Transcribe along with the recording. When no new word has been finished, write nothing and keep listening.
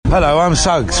Hello, I'm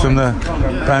Suggs from the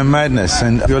band Madness,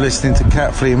 and you're listening to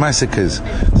Cat Flea Massacre's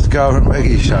Ska and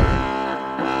Reggae Show.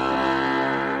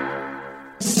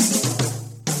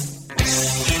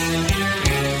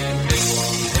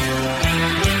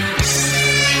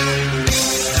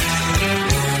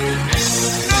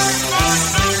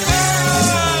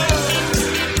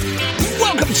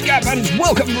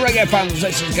 Welcome reggae fans,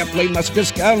 this is Cat Flea Massacre's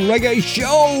Ska and Reggae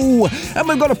Show, and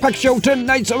we've got a packed show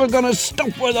tonight, so we're going to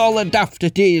stop with all the daft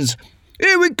it is.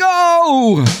 Here we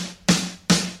go!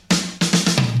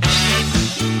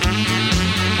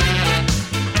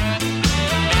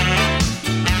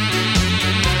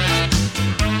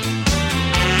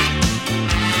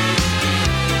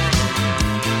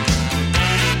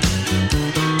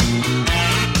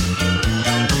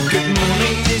 Good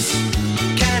morning, miss,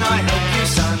 can I help you,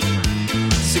 son?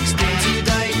 16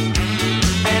 today,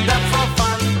 and up for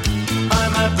fun.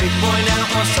 I'm a big boy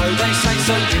now, or so they say,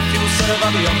 so if you'll serve,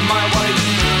 I'll be on my way.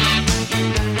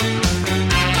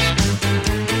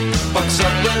 Box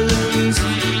of balloons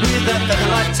with a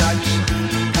feather-light touch.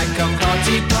 Pack of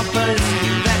party poppers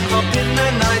that pop in the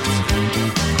night.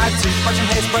 A toothbrush and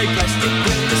hairspray, plastic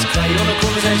windows, clay on the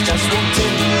corners, has just walked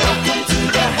in. Welcome to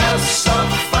the house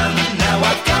of fun, now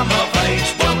I've come of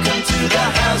age. Welcome to the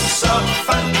house of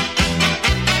fun.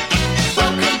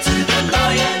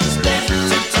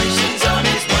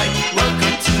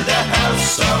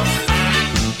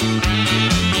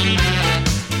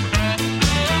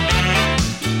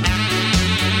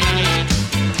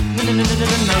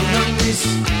 No, miss,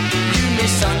 you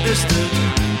misunderstood.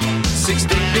 16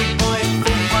 big boy,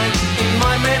 full fight in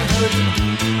my manhood.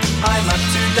 I'm up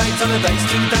to date on the dates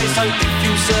today, so if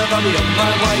you serve, I'll be on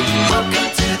my way. Welcome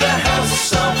to the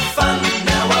house of fun,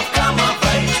 now I've come of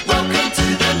age. Welcome to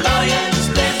the lion's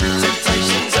den,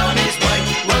 temptation's on his way.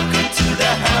 Welcome to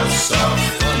the house of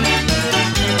fun.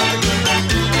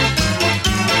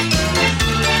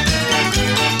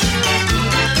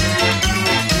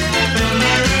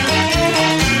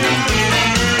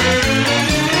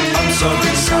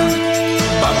 Sorry son,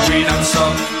 but we don't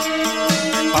stop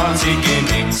party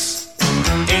gimmicks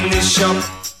in this shop.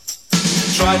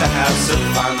 Try the house of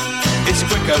fun, it's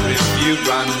quicker if you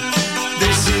run.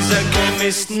 This is a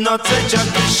chemist, not a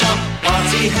jungle shop.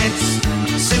 Party heads,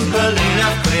 simple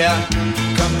enough, clear.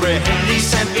 Comprehend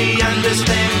these and be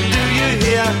understand, do you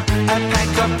hear? A pack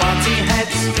of party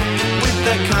heads with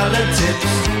the colour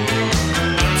tips.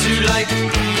 Too late,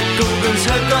 Google's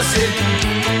her gossip.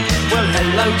 Well,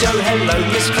 hello Joe, hello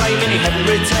Miss Clay, many happy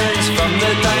returns from the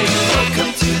day.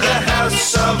 Welcome to the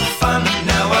house of fun,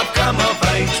 now I've come of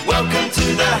age. Welcome to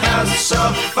the house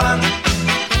of fun.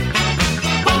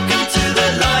 Welcome to the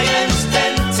lion's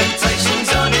den,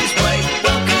 temptation's on his way.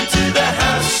 Welcome to the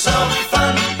house of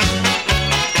fun.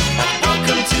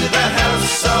 Welcome to the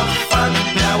house of fun,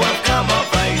 now I've come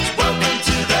of age. Welcome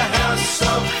to the house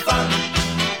of fun.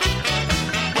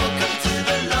 Welcome to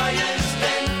the lion's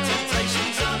den,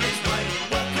 temptation's on his way.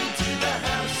 Welcome to the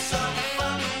house of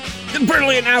fun. The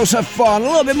brilliant House of Fun, a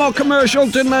little bit more commercial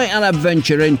tonight, and a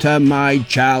venture into my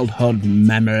childhood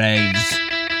memories.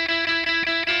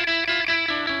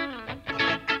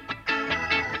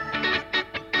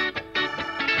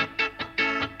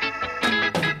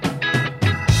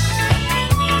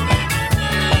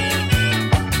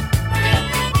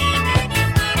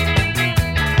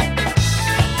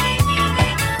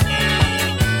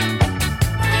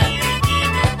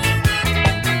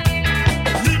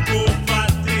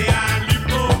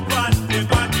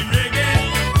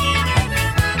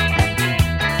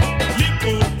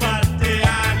 Party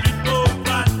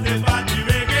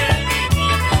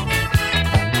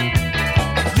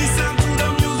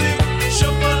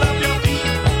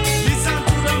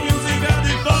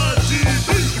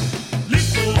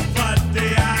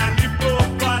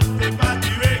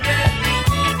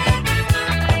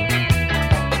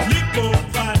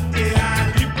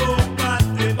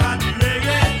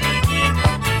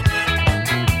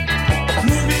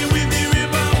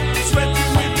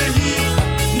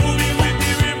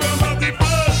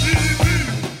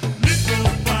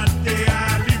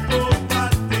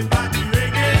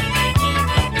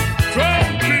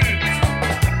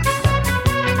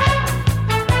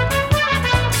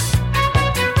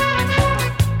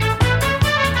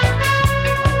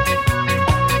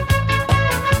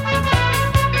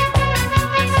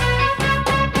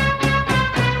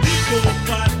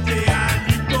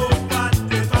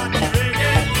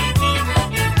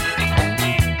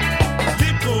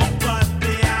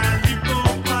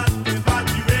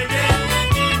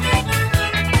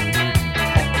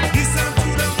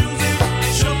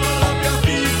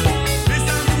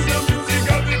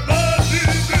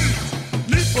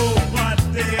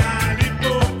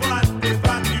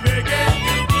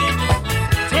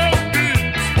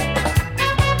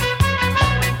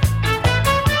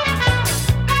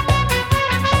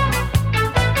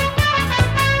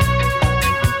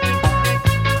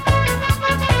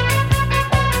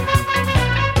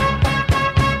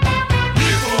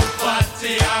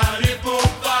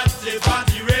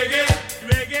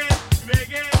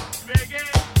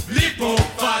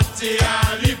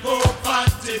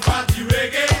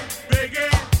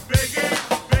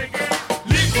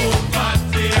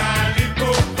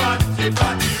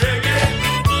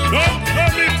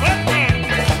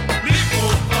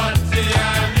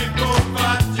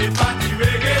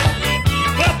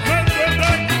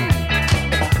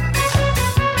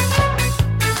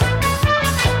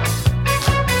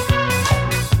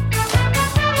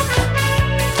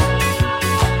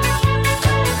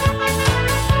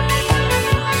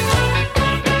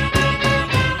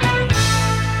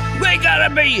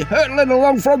me, hurtling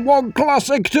along from one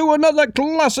classic to another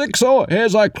classic, so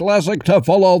here's a classic to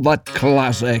follow that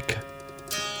classic.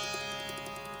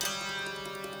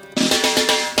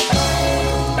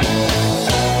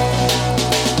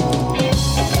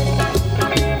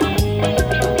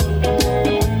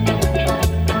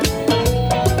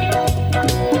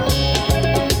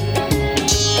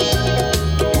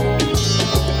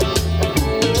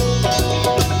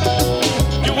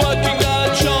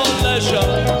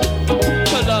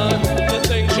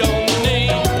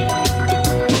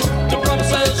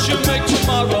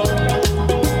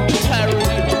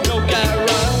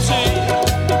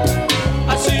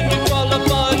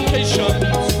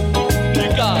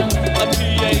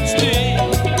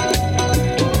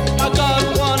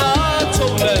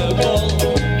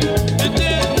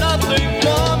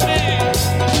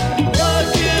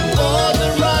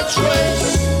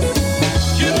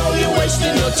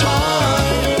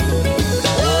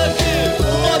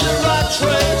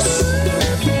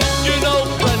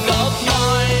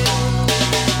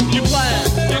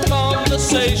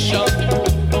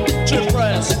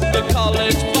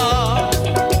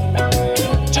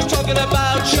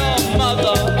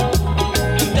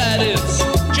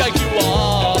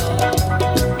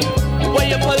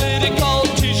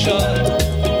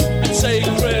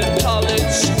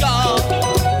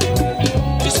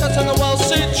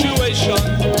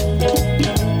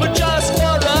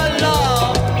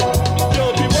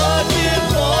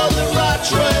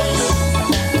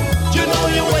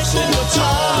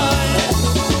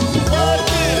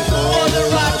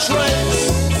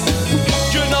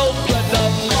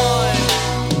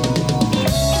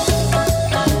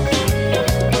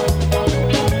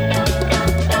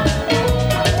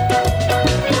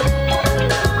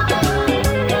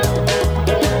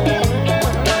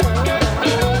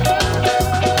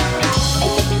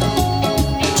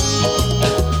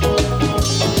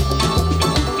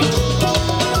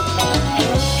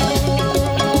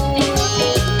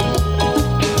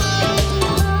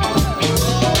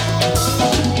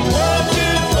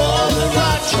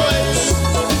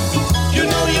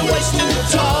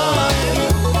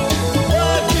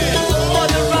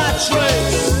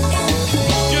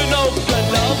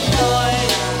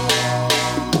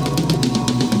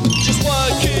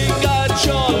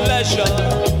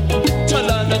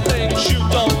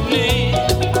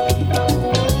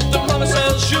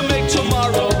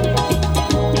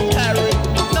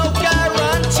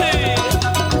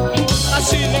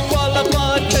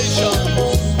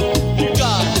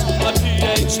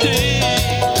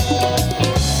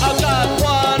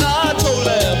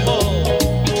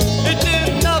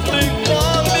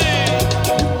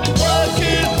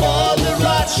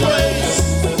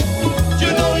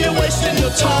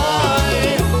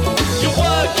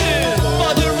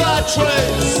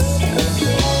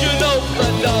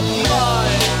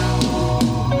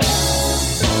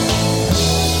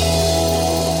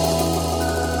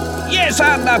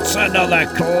 And that's another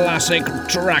classic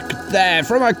track there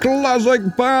from a classic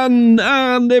band.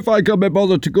 And if I could be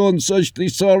bothered to go and search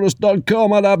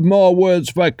thesaurus.com, I'd have more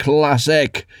words for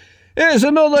classic. Here's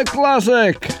another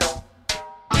classic.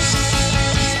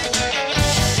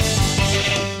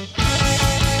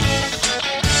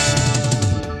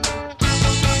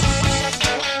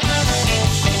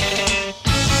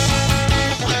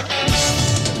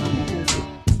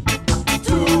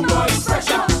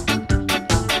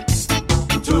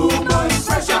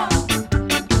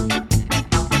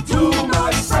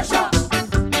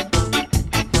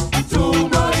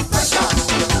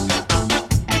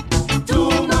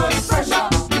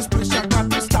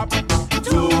 Stop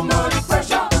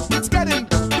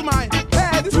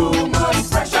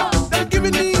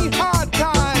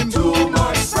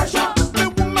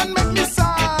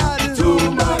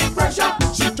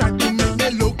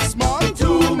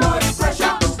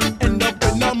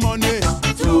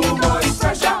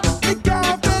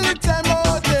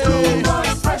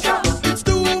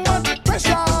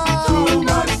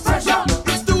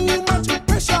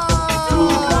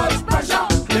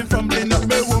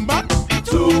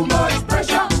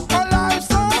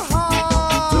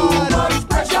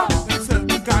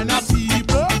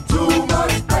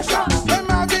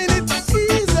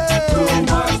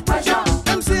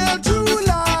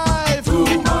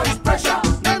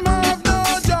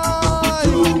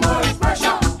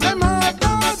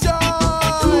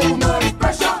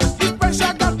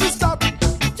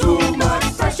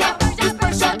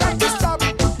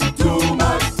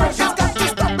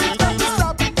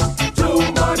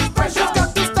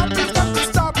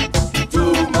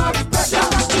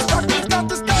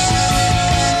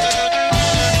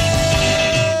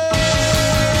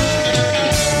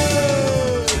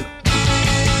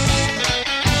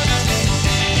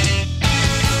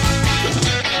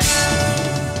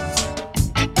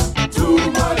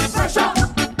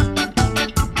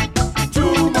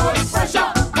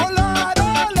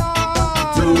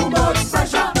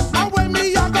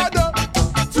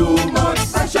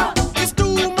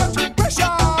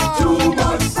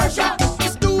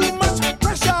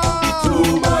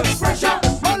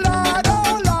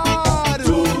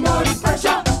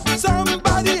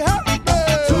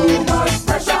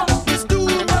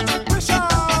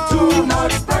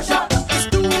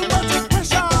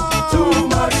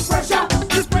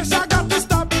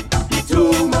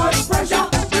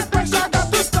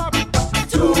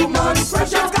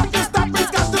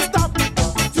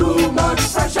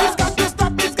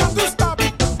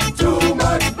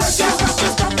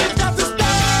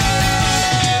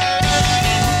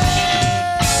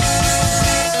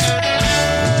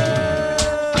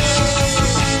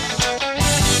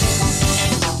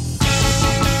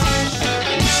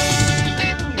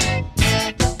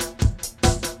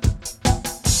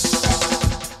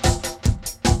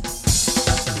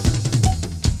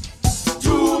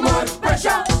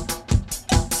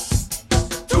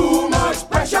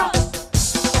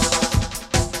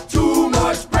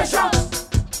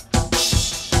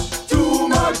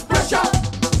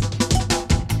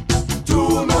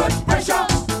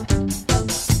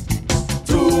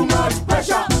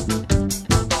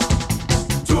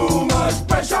much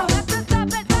pressure.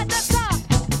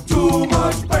 Too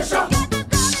much pressure.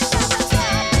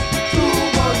 Too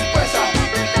much pressure.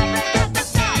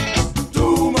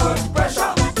 Too much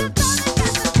pressure.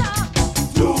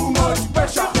 Too much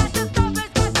pressure.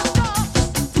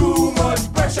 Too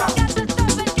much pressure.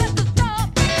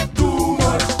 Too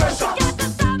much pressure.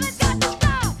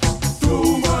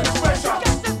 Too much pressure.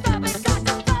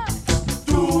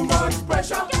 Too much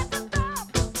pressure.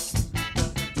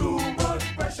 Too much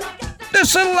pressure. The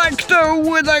Selector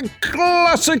with a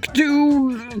classic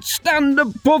to stand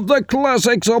above the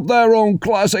classics of their own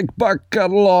classic back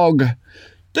catalogue.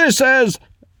 This is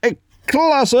a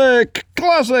classic.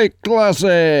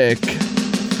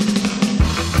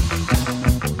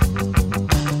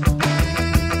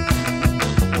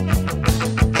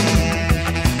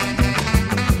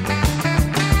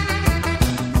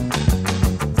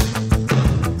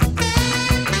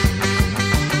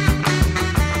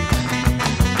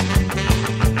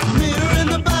 Mirror in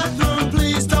the bathroom,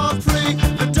 please talk free.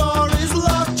 The door is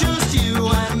locked, just you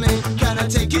and me. Can I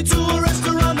take you to a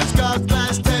restaurant that's got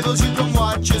glass tables? You can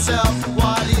watch yourself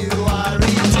while you are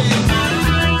eating.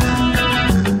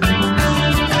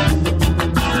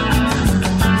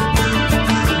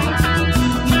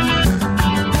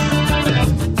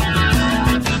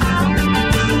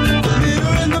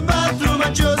 Mirror in the bathroom,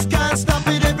 I just can't stop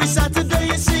it. Every Saturday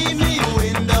you see me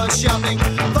window shopping.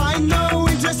 Find no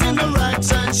interest in the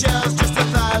racks and shelves, just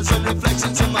 1,000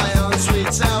 reflections of my own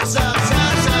sweet self.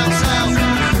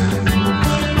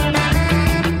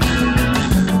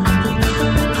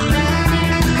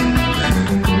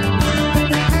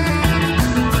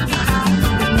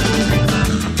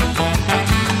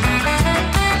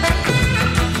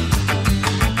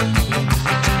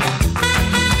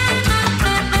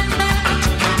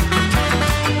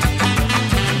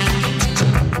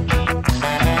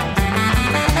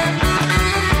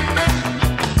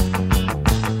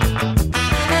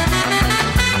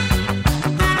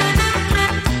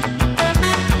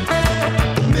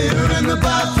 Mirror in the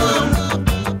bathroom,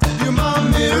 you're my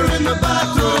mirror in the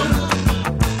bathroom.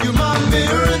 You're my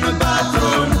mirror in the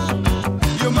bathroom.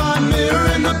 You're my mirror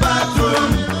in the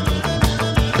bathroom.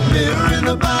 Mirror in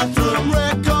the bathroom,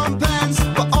 recompense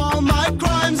for all my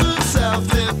crimes of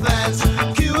self-defense.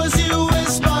 Cures you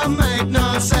whisper make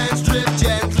no sense. Drift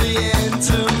gently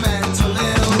into mental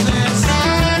illness.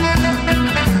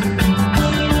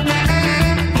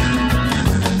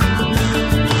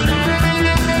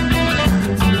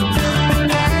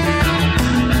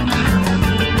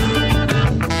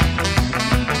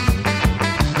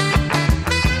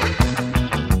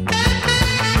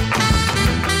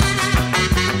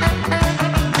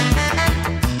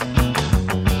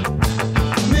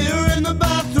 Mirror in the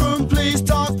bathroom, please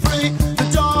talk free. The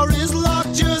door is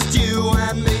locked, just you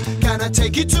and me. Can I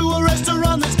take you to a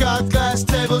restaurant that's got glass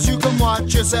tables? You can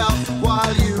watch yourself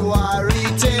while you are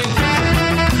eating.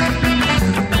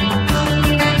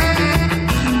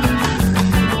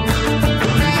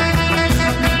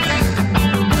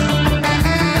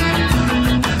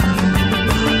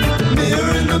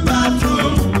 Mirror in the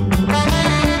bathroom.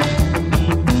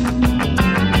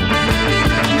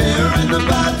 Mirror in the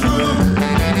bathroom.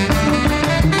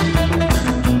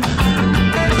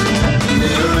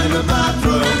 Mirror in the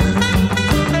bathroom.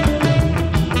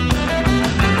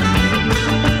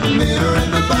 Mirror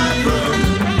in the bathroom.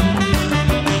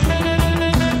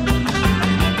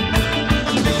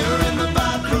 Mirror in the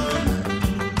bathroom.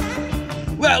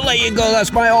 Well, there you go.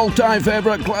 That's my all-time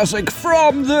favourite classic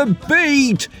from The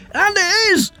Beat. And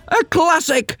it is a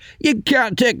classic. You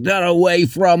can't take that away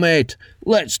from it.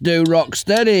 Let's do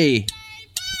Rocksteady.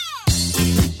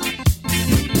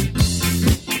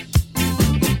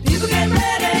 People get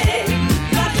ready,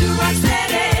 got to rock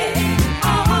steady.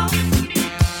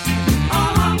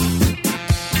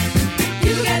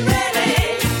 People get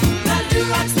ready, got to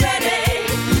rock steady.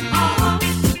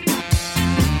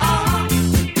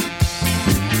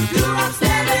 Do rock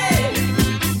steady,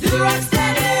 do rock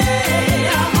steady.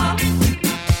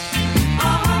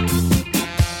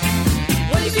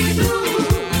 What you can do,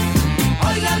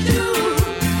 all you gotta do.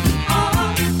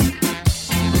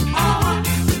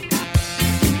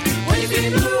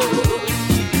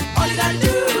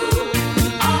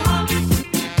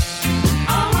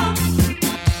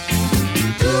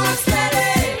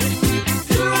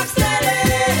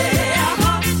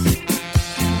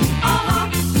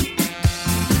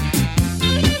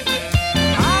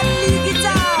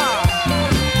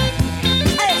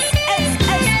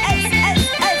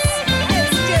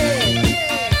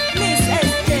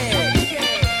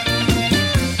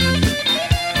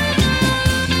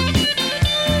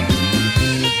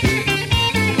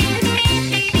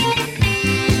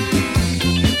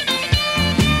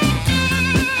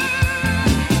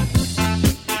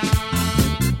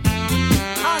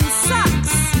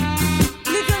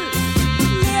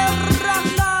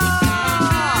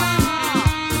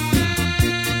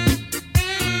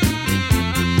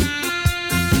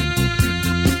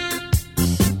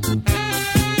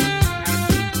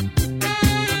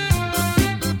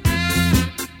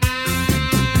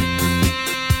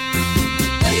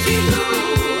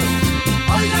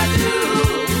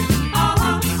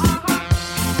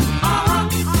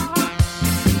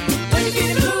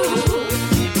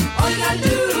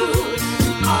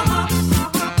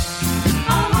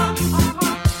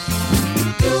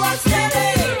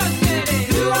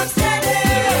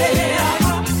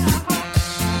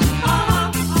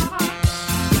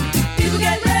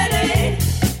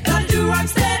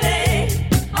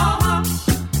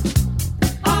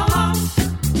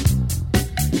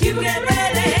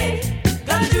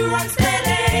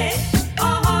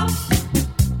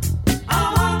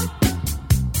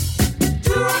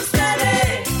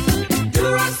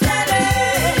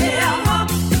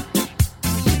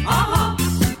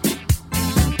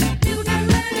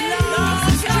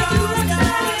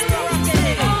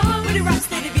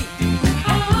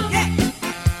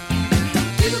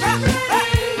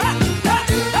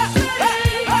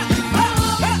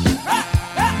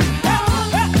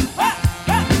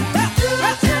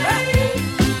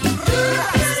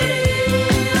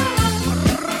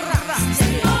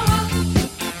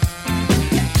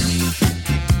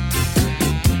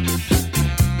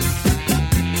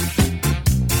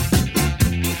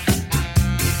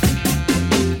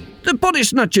 Body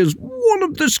Snatchers, one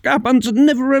of the ska bands that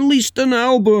never released an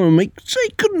album. It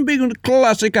couldn't be a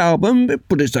classic album,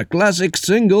 but it's a classic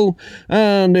single.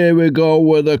 And here we go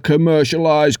with a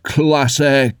commercialised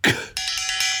classic.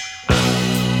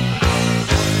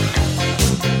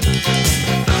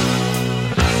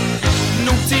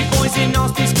 Naughty boys in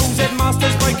nasty schools,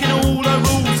 headmasters breaking all the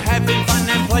rules, having fun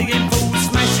and playing fools,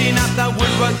 smashing up the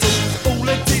woodwork tools. All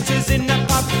the teachers in the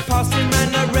pub, passing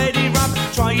round a ready rub,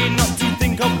 trying not to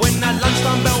think of when the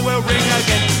lunchtime bell will ring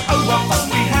again. Oh, what fun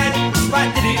we had,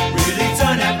 but did it really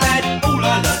turn out bad? All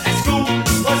I learnt at school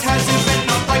was how to bend,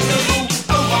 not break the rule.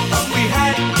 Oh, what fun we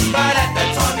had, but at the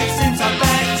time it seemed so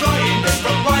bad, trying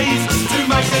different ways to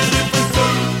make a difference too.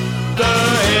 The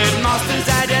headmasters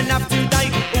had enough today,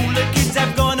 all the kids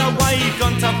have gone away,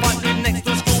 gone to fight with next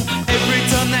to school. Every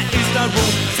term that is the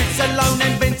rule, sits alone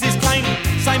and bends his cane,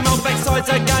 same old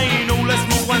backsides again, all the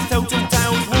small ones tell two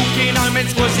tales, walking home and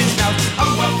squashing snails. Oh,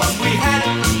 what fun we had,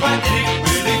 but did it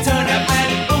really turn out bad?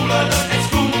 All I learnt at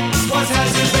school was how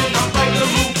to bend, not break the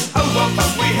rule. Oh, what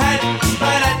fun we had,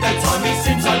 but at the time it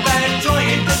seemed so bad,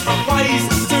 trying different ways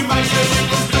to make a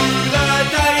difference through the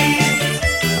days.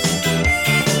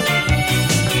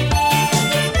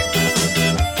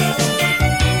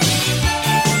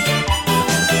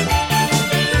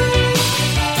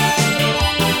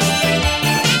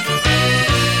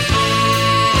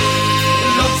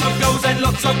 Lots of girls and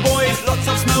lots of boys, lots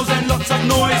of smells and lots of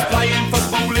noise, playing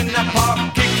football in the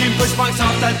park, kicking push bikes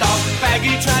after dark,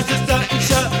 baggy trousers, dirty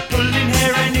shirt, pulling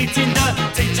hair and eating dirt.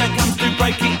 Teacher comes to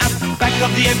break it up, back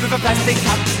of the end with a plastic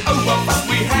cup. Oh, what fun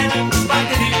we had, but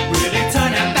did it really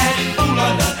turn out bad? All I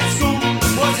learnt at school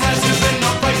was how to bend,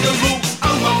 not break the rule.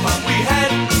 Oh, what fun we had,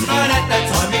 but at that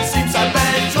time it seemed so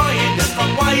bad, trying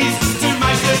different ways to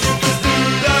make a difference through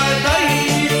the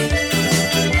days.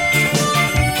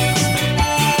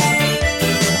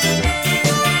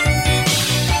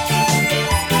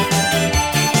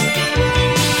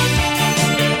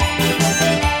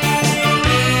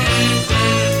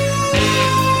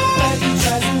 Baggy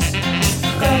trousers,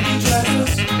 baggy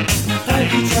trousers,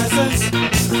 baggy trousers,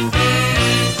 baggy trousers,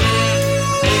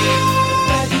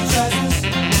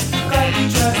 baggy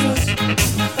trousers,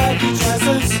 baggy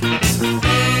trousers,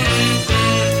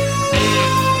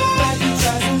 baggy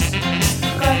trousers,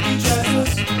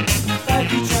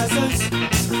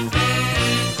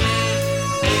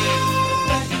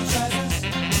 baggy trousers,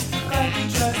 baggy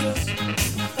trousers,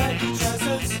 baggy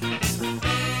trousers,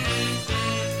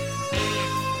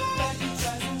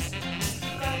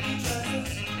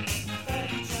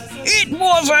 It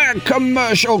was a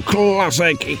commercial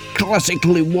classic. It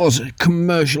classically was a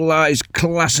commercialised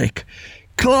classic.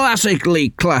 Classically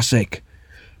classic.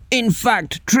 In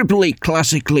fact, triply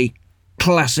classically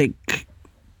classic.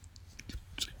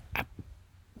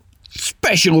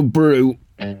 Special brew.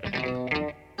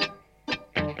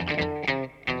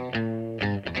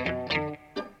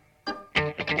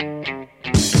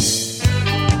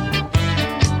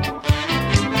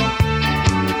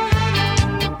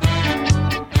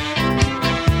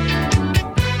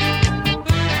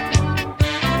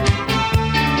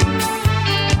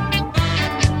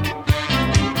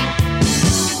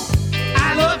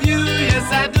 I love you,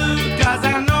 yes I do, 'cause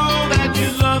I know that you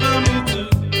love me too.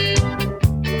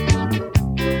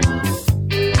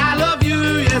 I love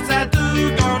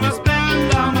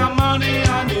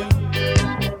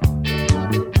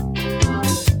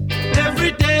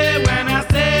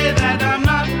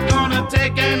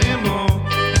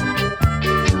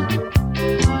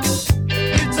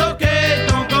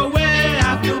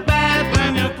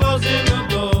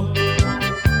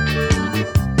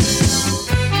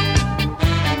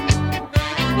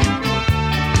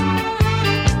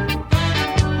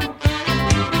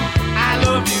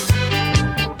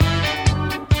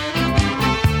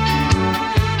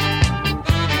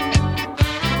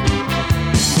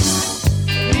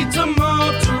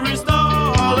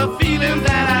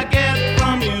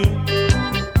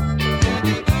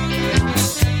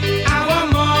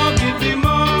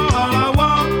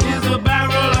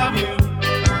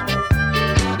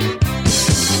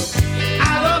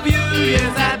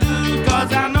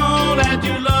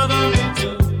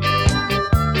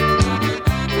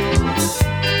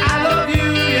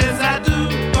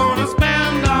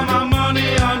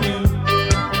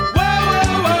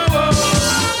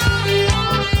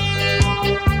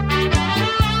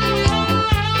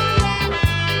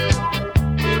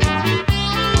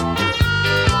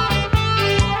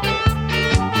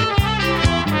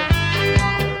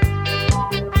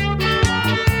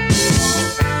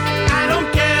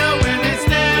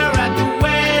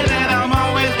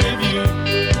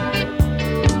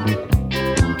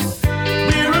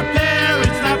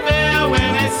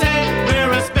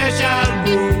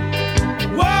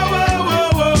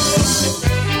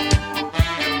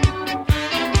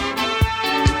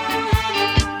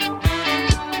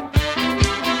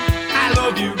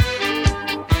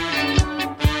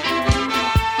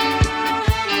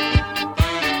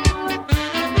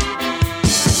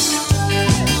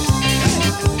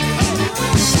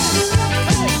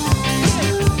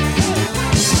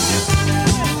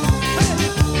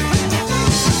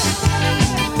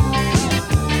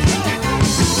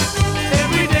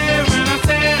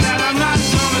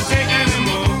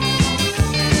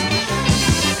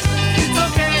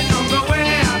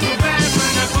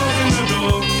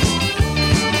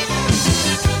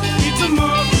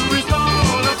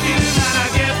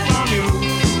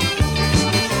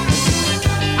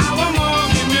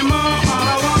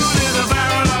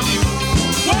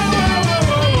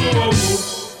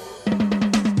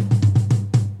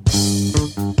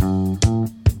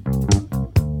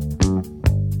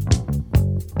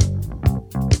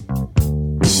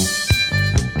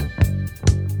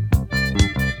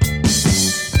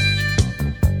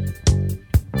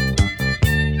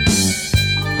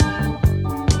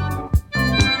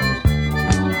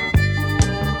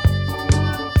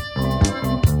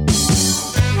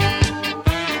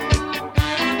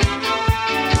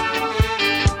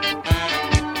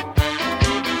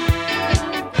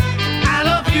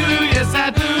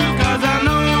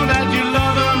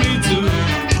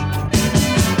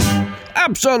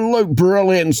absolute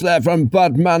brilliance there from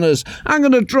Bad Manners. I'm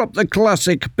going to drop the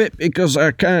classic bit because I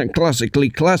can't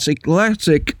classically class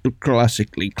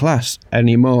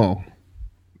anymore.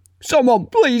 Someone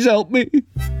please help me.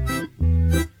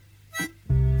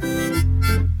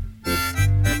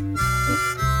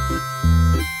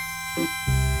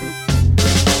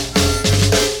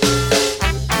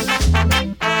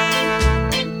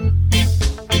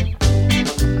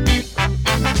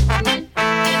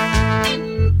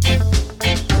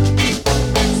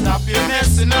 Stop your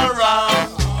messing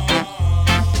around.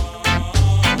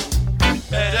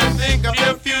 Better think of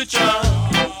your future.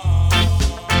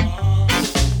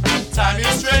 Time you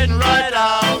straighten right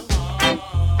out.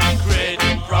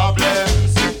 Creating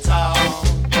problems in town.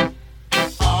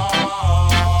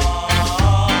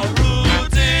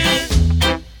 Routine.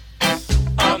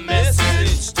 A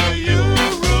message to you,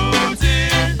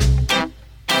 routine.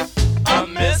 A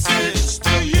message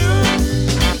to you.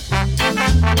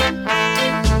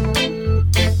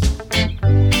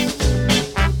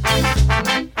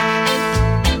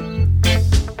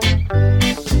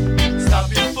 Stop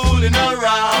your fooling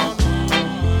around.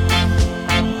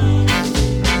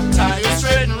 Tie you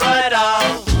straighten right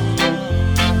out.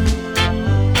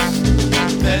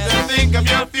 Better think of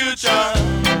your future,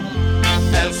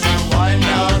 else you wind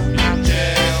up in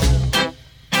jail.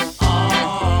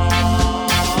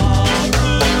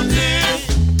 Routine.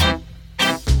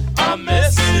 A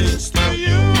message to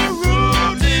you,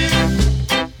 routine.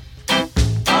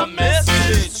 A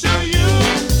message to you.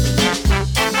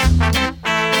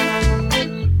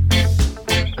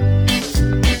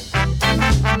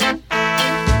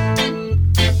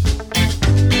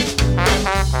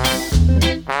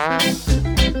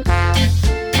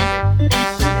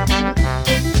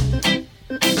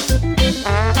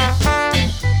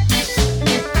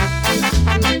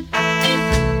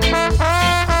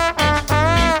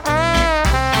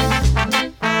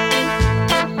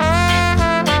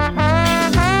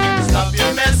 Stop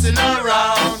your messing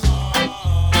around.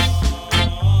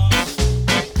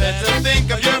 Better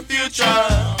think of your future.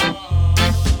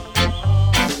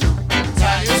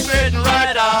 Time you straighten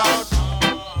right out.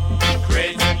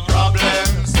 Creating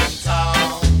problems in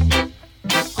town.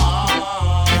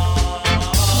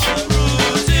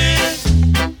 Routine.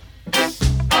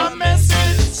 A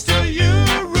message to you,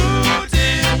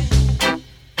 routine.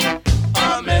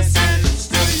 A message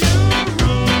to you,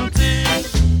 routine.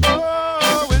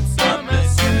 Oh, it's a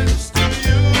message to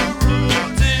you,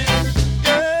 routine.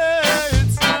 Yeah,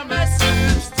 it's a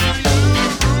message to you,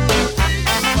 routine. Yeah,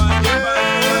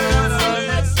 it's a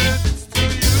message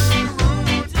to you,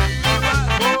 routine.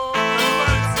 Oh,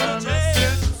 it's a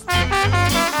message to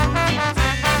you,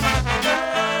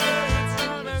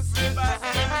 routine.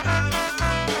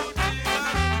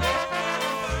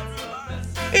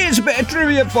 Here's a bit of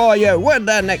trivia for you. When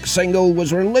their next single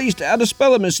was released, it had a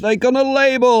spelling mistake on a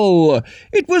label.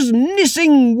 It was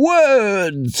Missing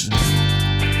Words.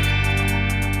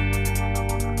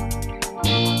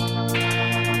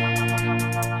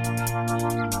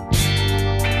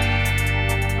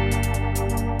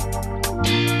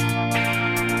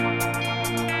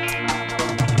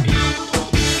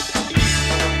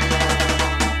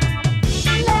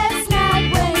 Last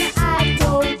night when I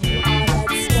told you all that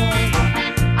story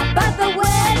about the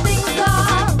way things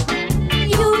are,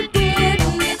 you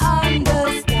didn't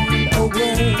understand a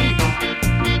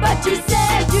word, but you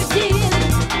said you did.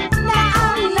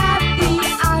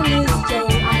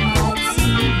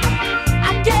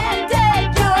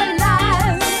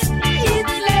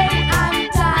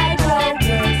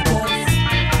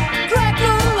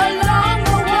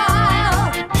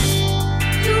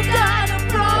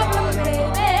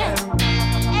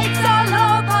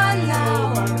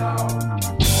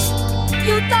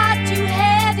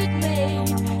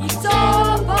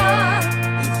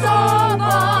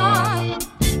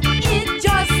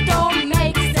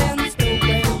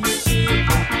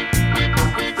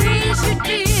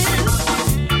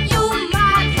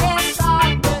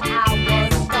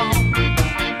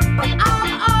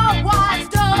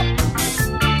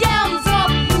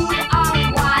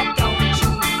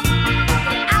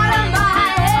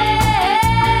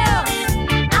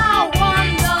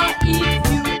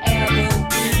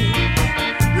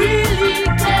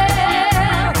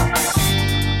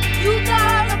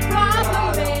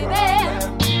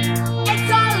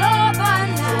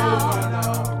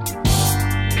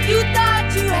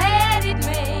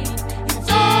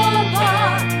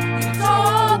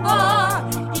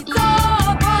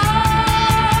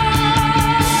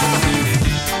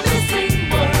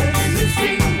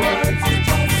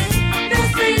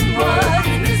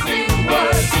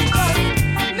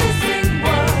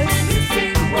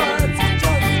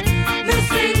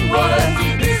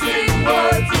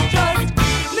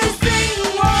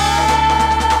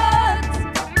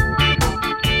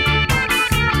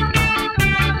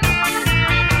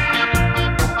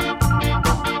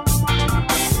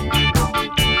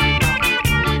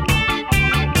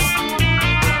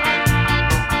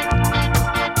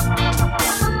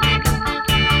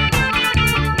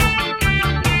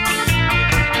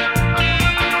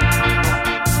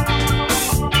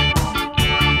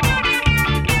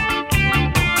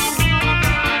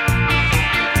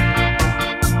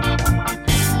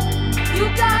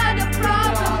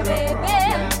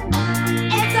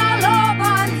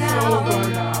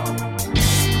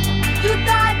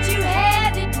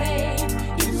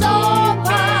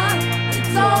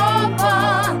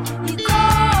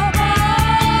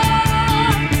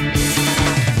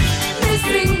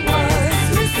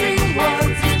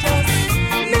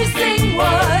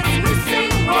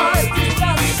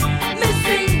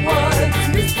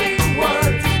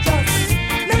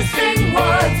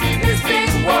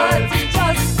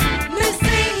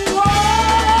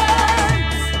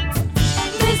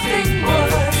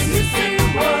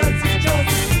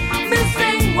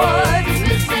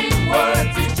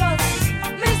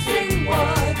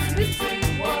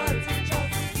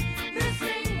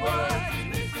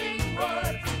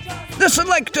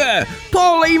 selector,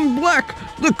 Pauline Black,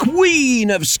 the queen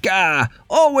of ska,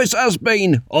 always has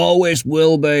been, always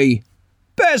will be.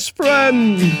 Best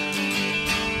friend.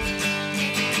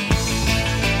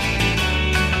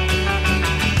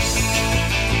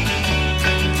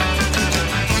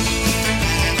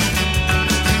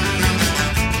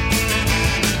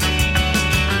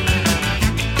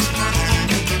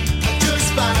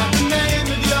 Just find out the name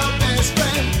of your best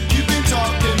friend. You've been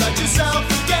talking about yourself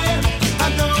again,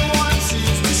 and no one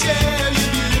seems to share your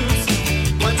views.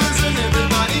 Why doesn't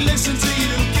everybody listen to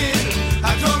you, kid?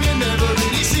 How come you never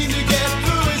really seem to get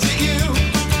through? Is it you?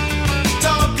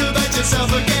 Talk about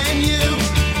yourself again, you.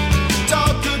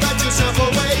 Talk about yourself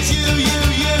always, you.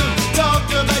 Talk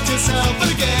about yourself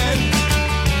again.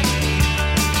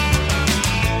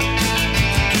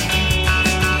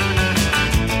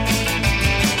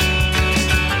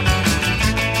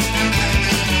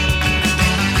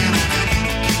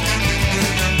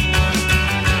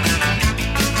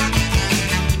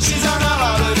 She's on a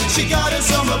holiday, she got a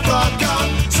summer popcorn,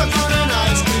 stuck on an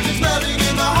ice cream, it's melting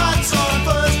in the hot sun.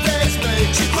 First base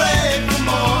makes you crave for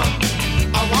more.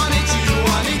 I wanted you,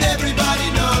 wanted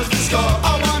everybody knows the score.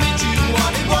 I wanted you,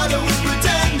 wanted what I was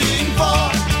pretending for.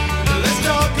 Let's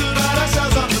talk about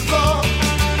ourselves on the floor.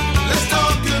 Let's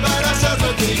talk about ourselves,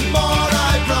 nothing more,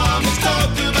 I promise.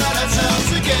 Talk about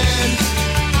ourselves again.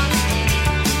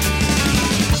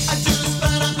 I just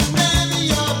found out the name of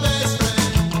your best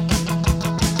friend.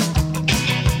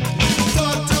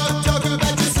 Talk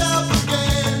about yourself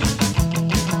again.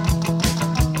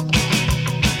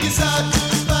 Yes, I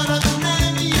just found out the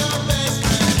name of your best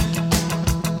friend.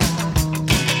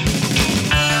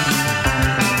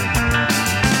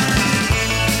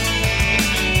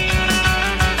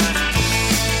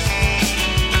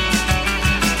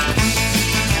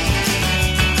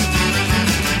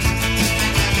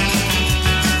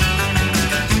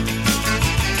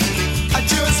 I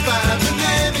just found out the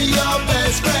name of your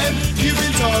best friend. You've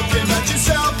been talking about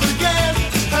yourself again,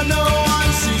 and no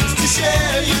one seems to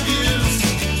share your views.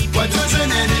 Why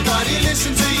doesn't anybody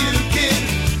listen to you, kid?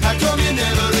 How come you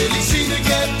never really seem to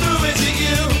get through? Is it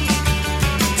you?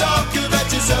 Talk about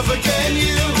yourself again,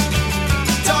 you.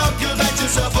 Talk about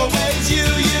yourself always, you.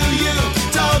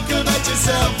 Talk about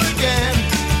yourself again,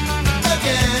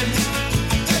 again.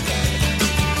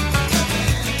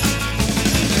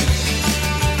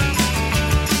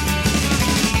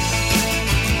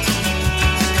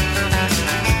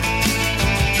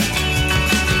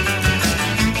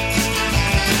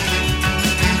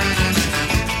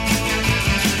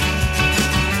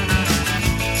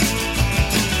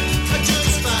 I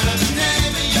just found out the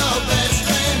name of your best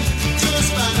friend. Just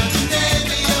found out the name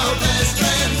of your best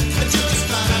friend. I just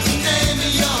found out the name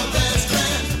of your best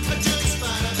friend. I just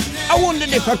found out the name. I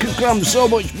wondered if I could cram so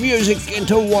much music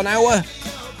into 1 hour.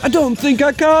 I don't think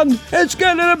I can. It's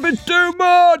getting a bit too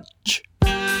much.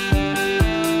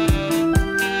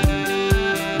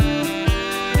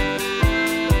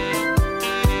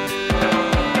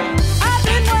 I've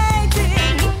been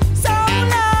waiting so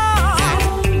long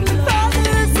for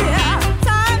this here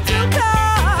time to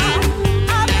come.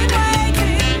 I've been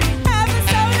waiting ever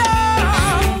so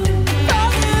long for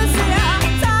this here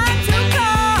time to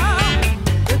come.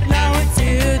 But now it's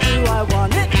here, do I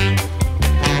want it?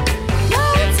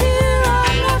 Now it's here,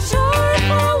 I'm not sure if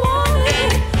I want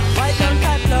it.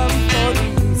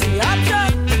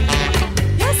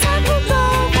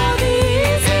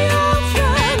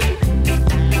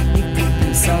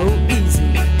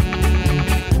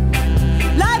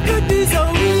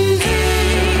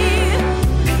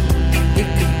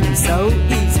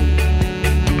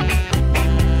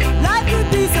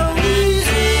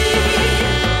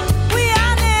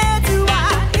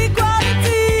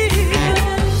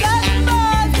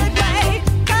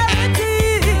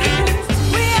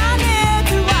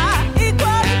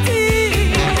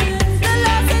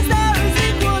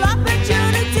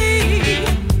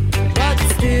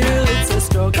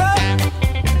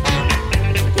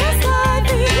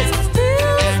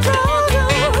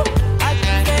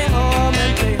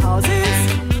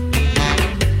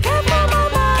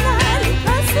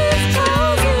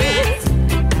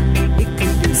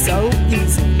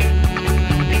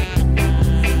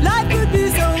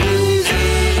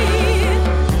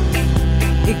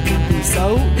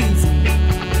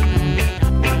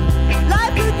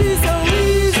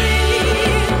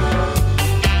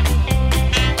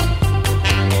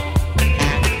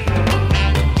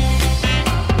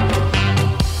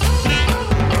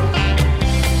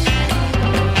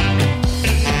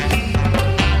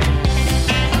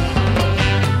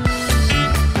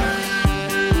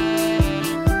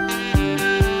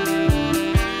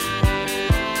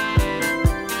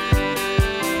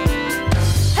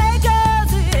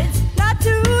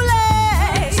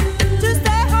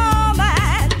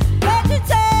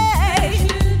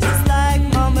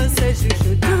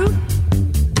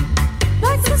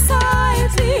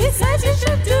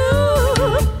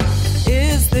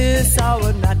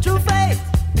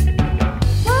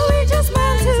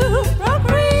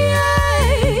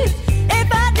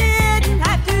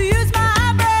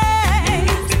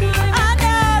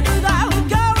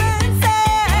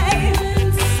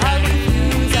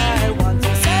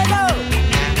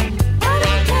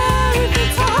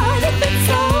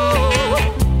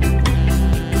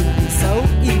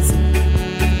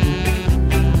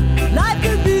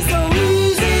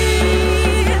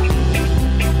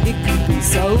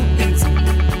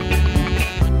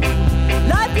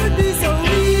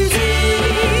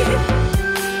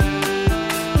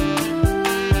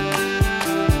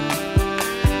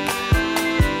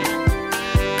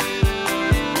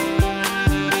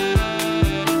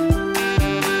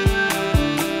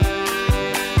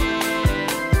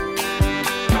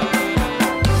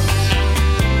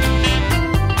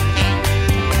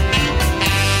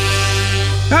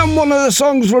 And one of the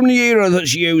songs from the era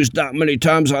that's used that many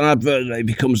times on adverts, it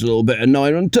becomes a little bit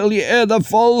annoying until you hear the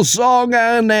full song,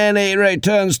 and then it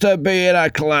returns to being a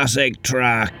classic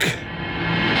track.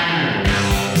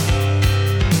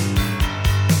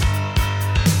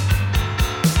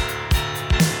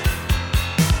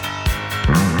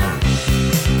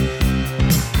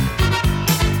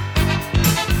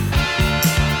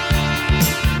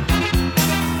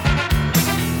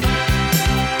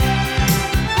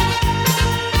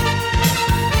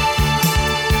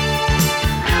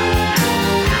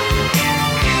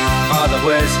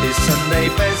 Wears his Sunday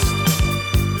best.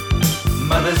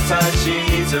 Mother's tired, she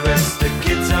needs a rest. The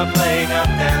kids are playing up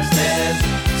downstairs.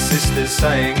 Sister's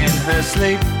saying in her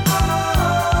sleep,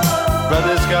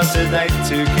 brother's got a date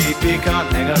to keep, he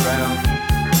can't hang around.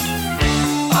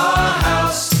 Our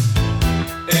house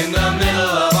in the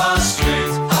middle of our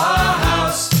street. Our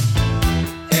house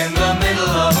in the middle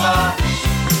of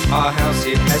our house,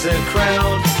 it has a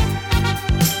crowd.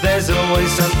 There's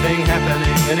always something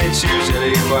happening and it's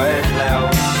usually quite loud.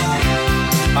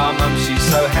 Our mum, she's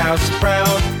so house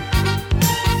proud.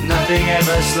 Nothing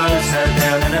ever slows her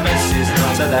down and a mess is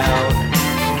not allowed.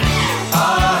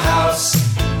 Our house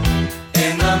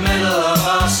in the middle of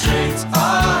our street.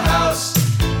 Our house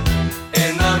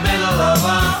in the middle of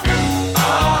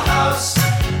our house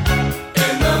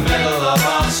in the middle of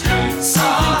our street.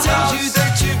 Something tells you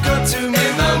that you've got to move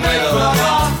in the middle of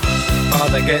our.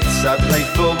 Father gets up late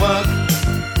for work.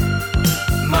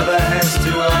 Mother has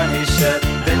to iron his shirt.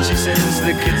 Then she sends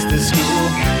the kids to school,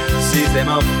 sees them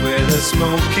off with a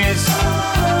small kiss.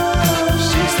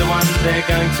 She's the one they're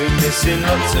going to miss in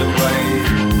lots of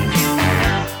ways.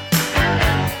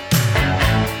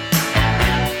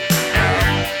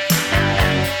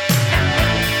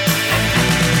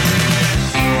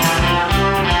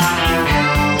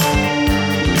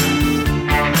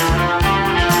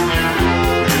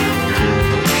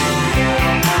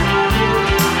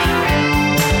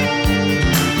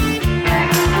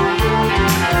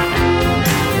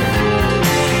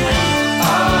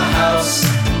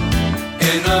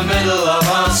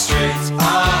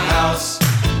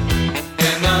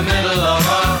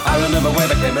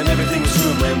 And everything was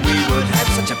room when we would have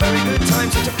such a very good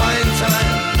time, such a fine time,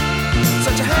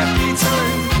 such a happy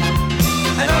time.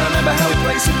 And I remember how we'd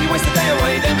play, simply waste the day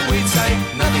away. Then we'd say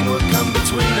nothing would come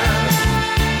between us,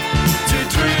 two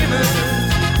dreamers.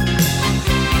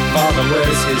 Father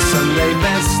wears his Sunday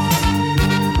best.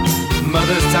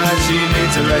 Mother's tired, she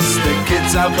needs a rest. The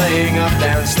kids are playing up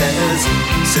downstairs.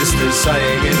 Sister's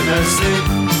sighing in her sleep.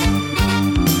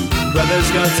 Brother's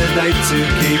got a date to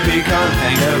keep, he can't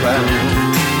hang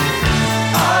around.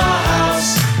 Our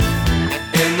house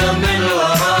in the middle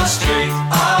of our street.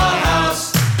 Our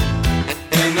house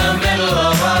in the middle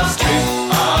of our street.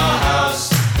 Our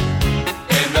house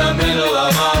in the middle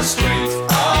of our street.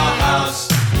 Our house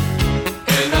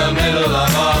in the middle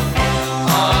of our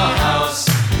house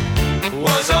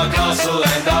was our castle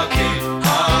and our keep.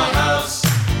 Our house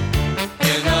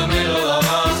in the middle of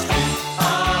our street.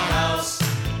 Our house,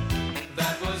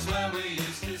 that was where we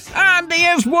used to stay. And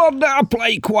here's one that I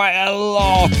play quite a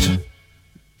lot.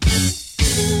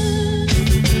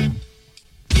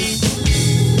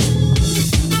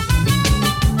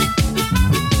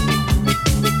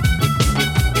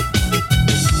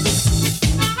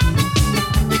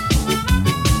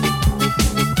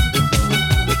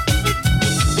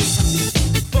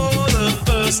 For the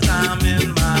first time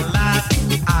in my life,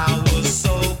 I was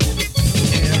so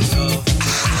in love.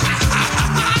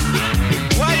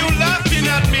 Why you laughing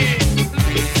at me?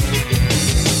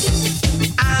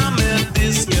 I met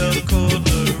this girl called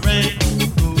Lorraine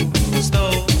who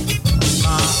stole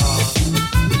my heart.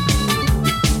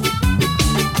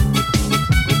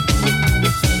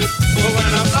 But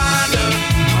when I find her,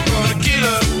 I'm gonna kill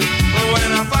her. But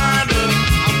when I find her,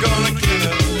 I'm gonna kill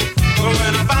her. But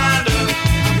when I find her,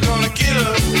 I'm gonna kill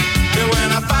her. But when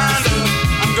I find her,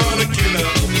 I'm gonna kill her.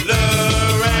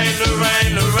 Lorraine,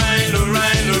 Lorraine, Lorraine,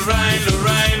 Lorraine, Lorraine,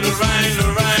 Lorraine, Lorraine,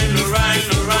 Lorraine, Lorraine,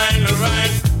 Lorraine,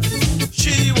 Lorraine.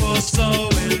 She was so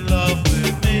in love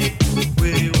with me,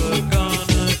 we were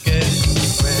gonna get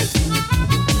wet.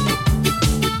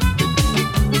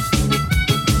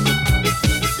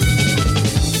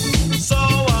 So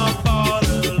I bought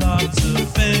her lots of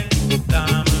things,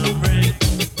 diamond ring,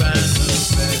 brand new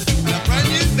bed. A brand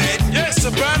new bed? Yes, a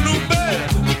brand new bed.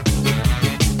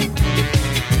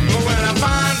 But when I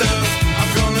find her, I'm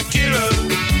gonna kill her.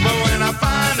 But when I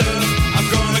find her, I'm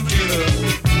gonna kill her.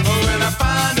 But when I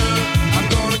find her, I'm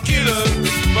gonna kill her.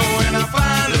 But when I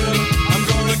find her, I'm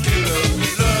gonna kill her.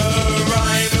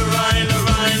 Lorraine, Lorraine,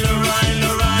 Lorraine, Lorraine,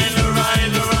 Lorraine,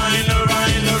 Lorraine, Lorraine,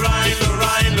 Lorraine, Lorraine,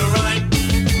 Lorraine,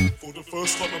 Lorraine.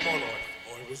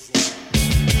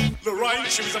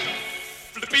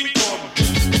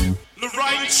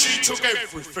 she took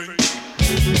everything,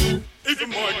 even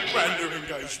my grander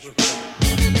engagement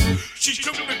ring. She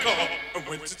took the car and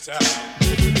went to town,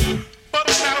 but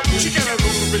now she get a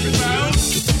little bit down.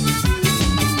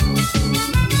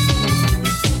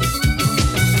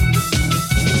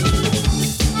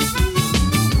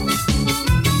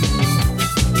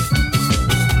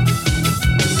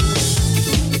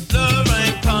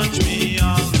 Punch me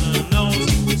on the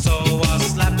nose, so I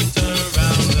slapped her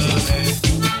around the head.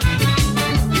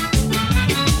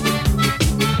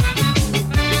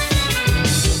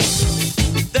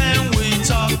 Then we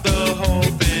talked the whole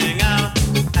thing out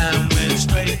and went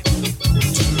straight to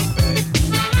bed.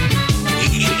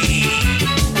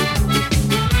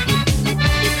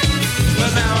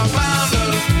 But now I found her,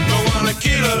 don't wanna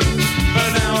kill her. But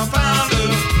now I found her,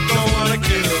 don't wanna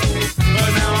kill her. But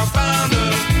now I found her,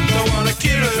 don't wanna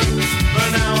kill her. But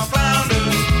now I found her,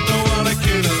 don't wanna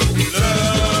kill her.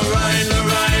 Lorraine,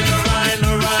 Lorraine, Lorraine,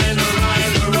 Lorraine,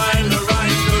 Lorraine, Lorraine,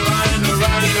 Lorraine, Lorraine,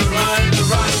 Lorraine, Lorraine,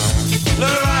 Lorraine.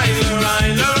 Lorraine,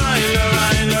 Lorraine, Lorraine,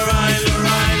 Lorraine, Lorraine,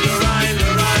 Lorraine, Lorraine,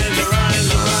 Lorraine, Lorraine,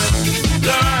 Lorraine.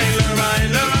 Lorraine,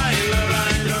 Lorraine, Lorraine,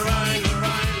 Lorraine, Lorraine,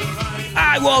 Lorraine. I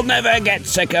will never get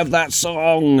sick of that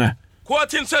song.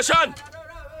 Quoting session.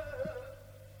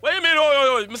 What do you mean,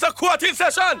 oi, Mr. Quoting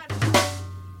session?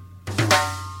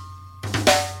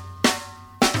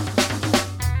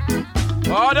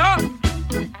 Order.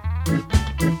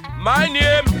 My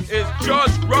name is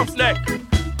Judge Roughneck,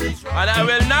 and I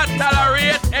will not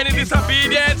tolerate any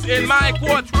disobedience in my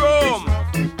courtroom.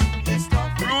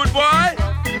 Rude boy,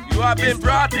 you have been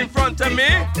brought in front of me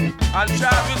and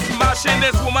charged with smashing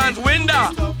this woman's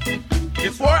window.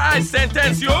 Before I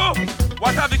sentence you,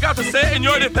 what have you got to say in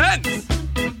your defense?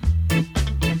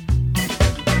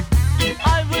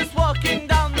 I was walking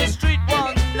down the street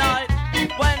one night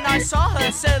when I saw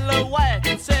her silhouette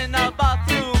in a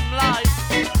bathroom light.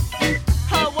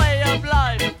 Her way of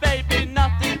life, baby,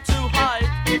 nothing to hide.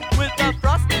 With the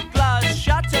frosted glass,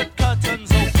 shattered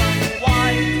curtains open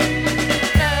wide.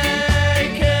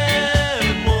 Naked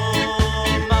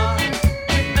woman,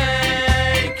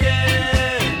 naked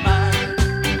man.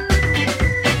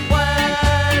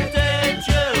 Where did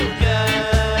you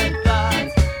get that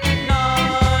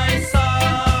nice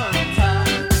suntan?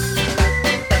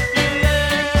 You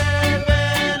live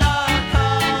in a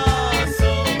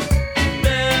castle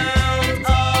built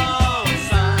of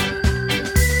sand.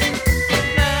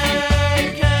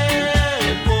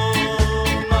 Naked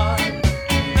woman,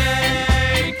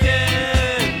 naked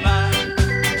man.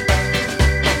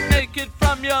 Naked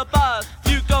from your bath,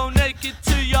 you go naked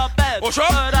to your bed. What's up?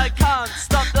 But I can't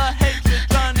stop the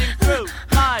hatred running through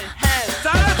my head.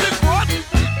 Silence in court!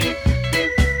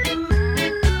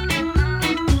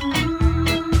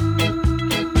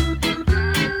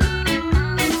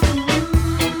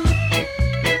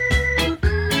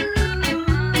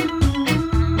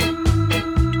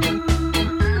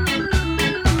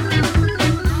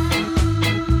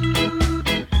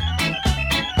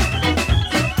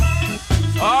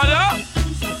 Order!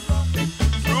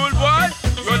 Rule boy,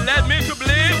 you led me to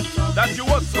believe that you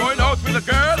was going out with a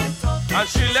girl and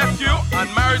she left you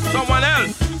and married someone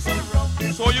else.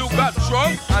 So you got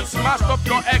drunk and smashed up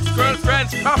your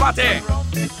ex-girlfriend's property.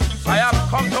 I have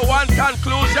come to one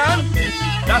conclusion,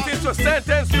 that is to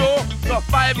sentence you to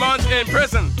 5 months in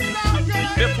prison.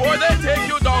 Before they take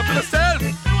you down to the cells,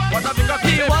 what have you got to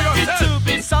He say for wanted yourself? to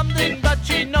be something, but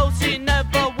she knows he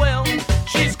never will.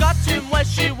 She's got him where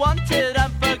she wanted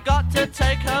and forgot to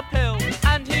take her pill.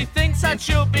 And he thinks that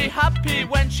she'll be happy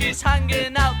when she's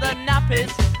hanging out the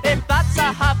nappies. If that's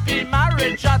a happy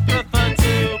marriage, I'd prefer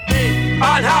to be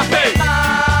Unhappy!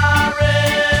 married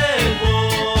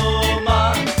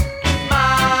woman,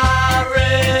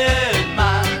 married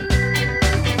man.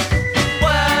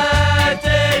 Where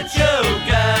did you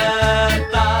get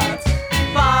that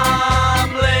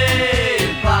family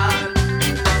plan?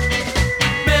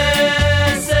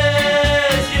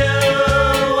 Mrs. You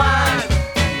and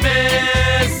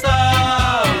Mr.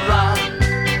 Ram.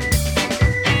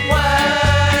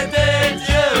 Where did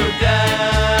you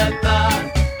get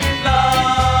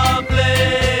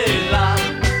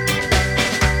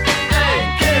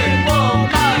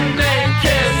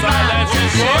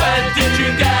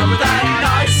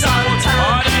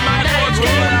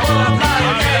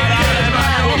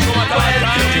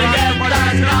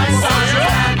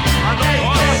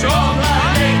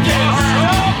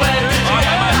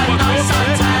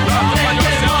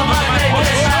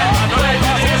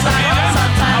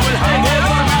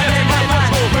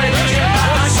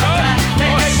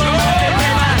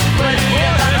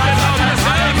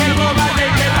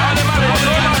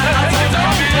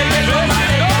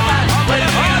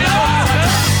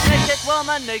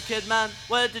naked man.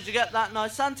 Where did you get that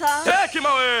nice suntan? Take him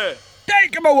away!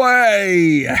 Take him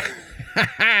away!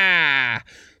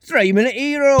 3 Minute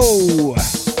Hero!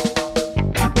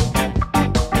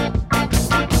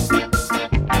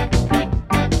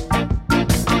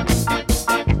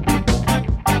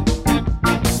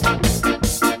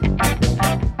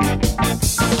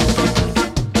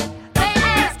 They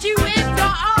asked you if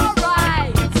you're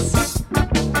alright.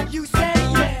 You say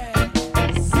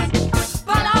yes,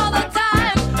 but all the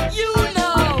time you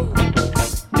know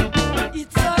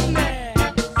it's a mess.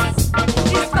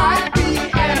 It's 5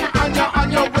 p.m. and you're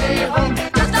on your way home.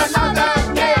 Just another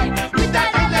day with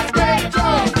that endless great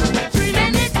drum. 3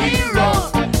 Minute Hero,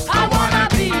 I wanna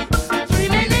be 3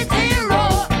 Minute Hero.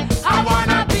 I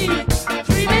wanna be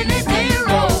 3 Minute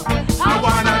Hero. I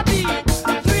wanna be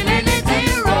 3 Minute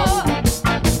Hero.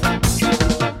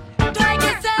 Drag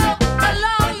yourself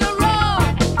along the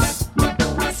road.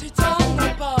 Sit on the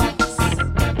bus.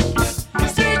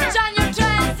 Switch on your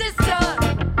transistor.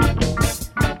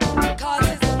 'Cause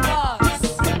it's a must.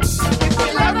 It's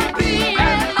 11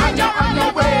 p.m. and you're on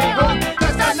your way home.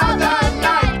 Just another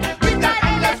night with that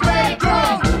endless great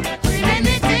drum. 3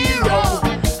 Minute Hero.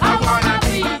 I wanna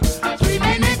be 3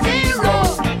 Minute Hero.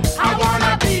 I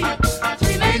wanna be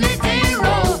 3 Minute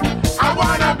Hero. I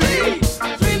wanna be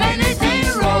 3 Minute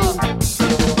Hero.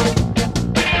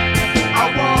 I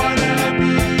wanna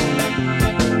be.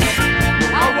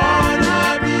 I wanna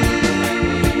be.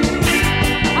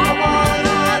 I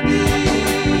wanna be.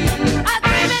 A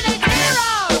 3 Minute Hero.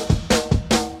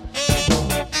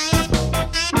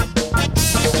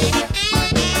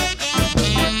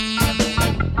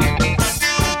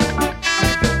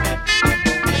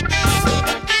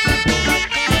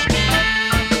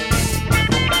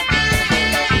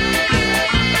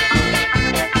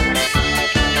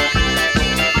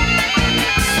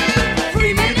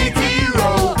 Three Minute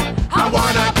Hero. I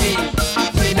wanna be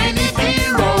 3 Minute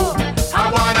Hero.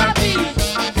 I wanna be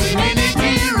 3 Minute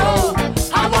Hero.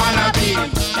 I wanna be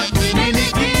 3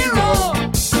 Minute Hero.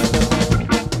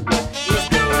 It's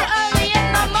too early in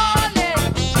the morning.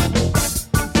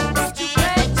 It's too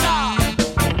late, y'all.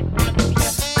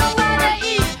 Nowhere to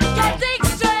eat, can't think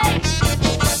straight.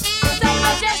 Same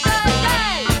as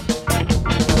yesterday.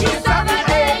 It's 7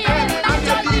 a.m. and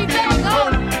you're leaving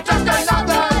home. Just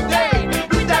another day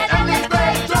with that endless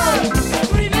great drum.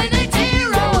 3 Minute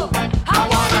Hero. I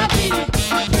wanna be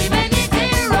 3 Minute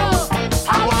Hero.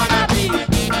 I wanna be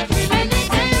 3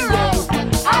 Minute Hero.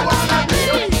 I wanna be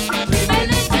 3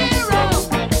 Minute Hero.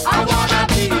 I wanna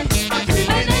be 3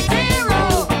 Minute Hero.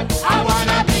 I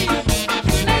wanna be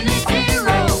 3 Minute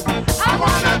Hero. I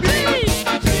wanna be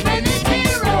 3 Minute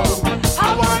Hero. I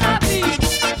wanna be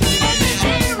 3 Minute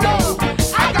Hero.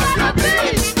 I gotta be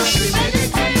 3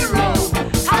 Minute Hero.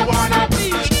 I wanna be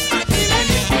 3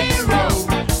 Minute Hero.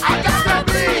 I gotta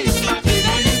be 3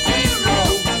 Minute Hero.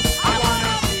 I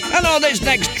wanna be. I know this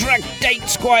next track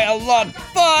dates quite a lot,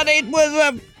 but it was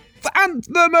a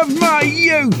anthem of my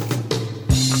youth.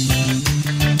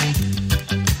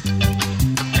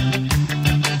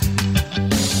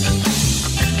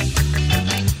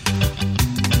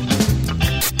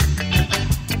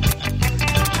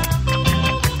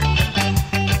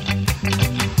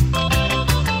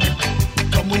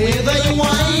 Come whether you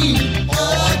whine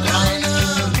or dine.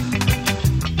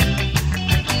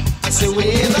 I say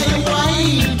whether you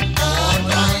whine or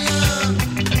dine.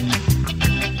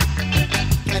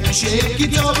 Can you shake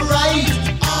it up right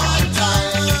on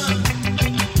time?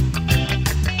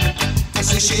 I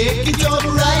say shake it up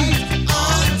right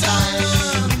on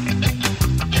time.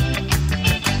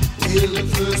 Well, the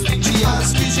first thing she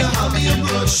asks is you have your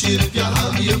brush. If you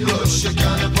have your brush, you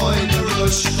can avoid the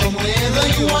rush. From whether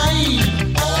you whine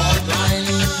or dine.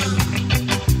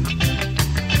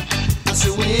 I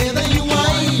say whether you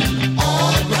whine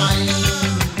or dine.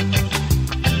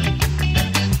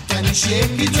 Can you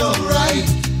shake it up right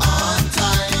on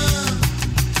time?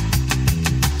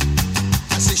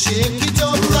 I say shake it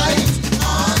up right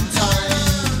on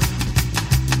time.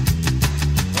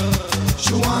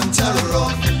 She want a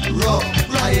rough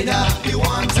rider. You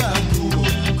want a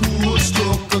cool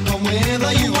stroke. Come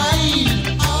whether you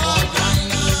whine or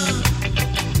dine.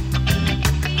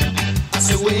 I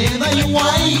say whether you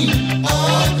whine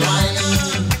or dine.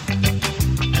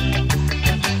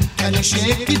 Can you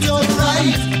shake it up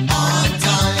right on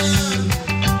time?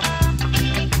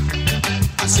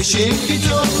 I say shake it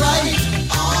up right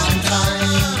on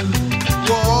time.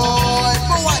 Boy,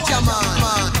 but watch your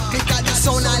man. Because the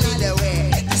sound a lead the way.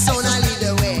 The sound a lead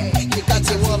the way. Because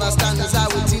you understand is how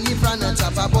it's in the front and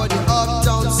top about the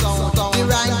uptown sound, the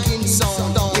ranking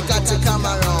sound. You got to come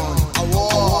around.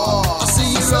 I see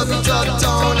you rub it out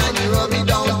uptown and you rub it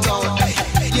downtown.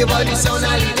 Your body sound a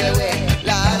little way.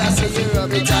 Lord, I say you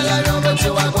rub it all around, but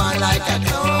you are going like a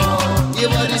clown. Your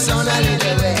body sound a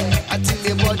little way. Until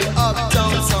your body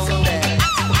uptown sound there.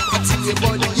 Until your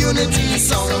body unity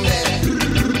sound there.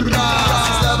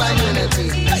 It's love and unity.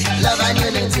 Love and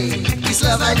unity. It's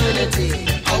love and unity.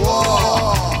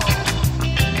 Oh,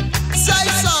 say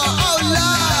so, oh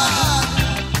Lord.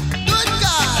 Good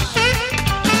God.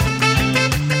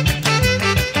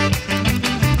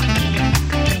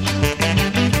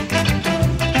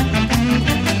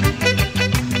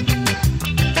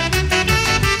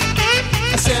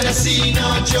 I said I see no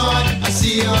joy, I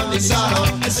see only sorrow.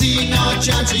 I see no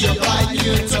chance for your bright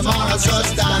you tomorrow. So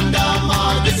stand down,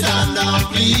 Margaret, stand down,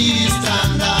 please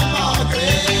stand down,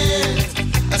 Margaret.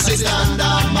 I say stand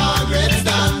down, Margaret,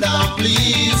 stand down,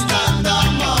 please stand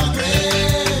down,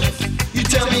 Margaret. You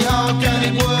tell me how can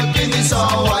it work in this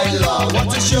all white law?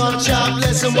 What a short, sharp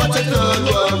lesson, what a third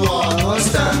world war. Oh,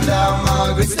 stand down,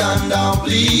 Margaret, stand down,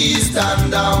 please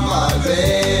stand down,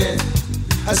 Margaret.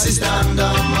 I say stand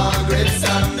down, Margaret,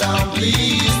 stand down,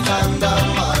 please stand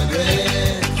down,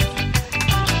 Margaret.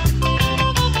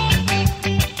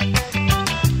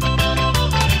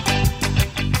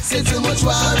 Say too much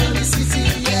war in the city,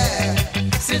 yeah.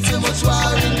 Say too much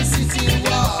war in the city,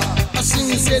 war. I sing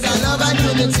you say that love and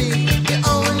unity, the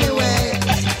only way.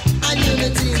 And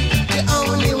unity, the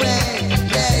only way.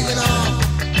 Yeah, you know.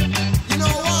 You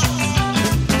know what?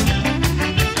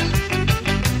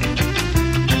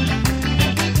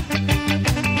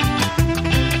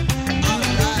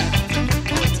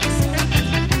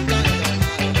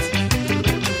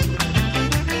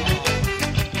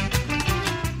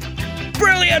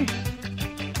 Brilliant!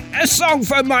 A song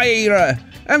from my era.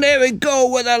 And here we go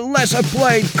with a lesser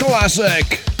played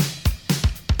classic.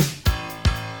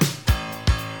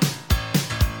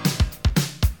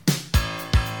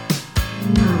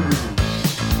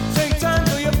 Take time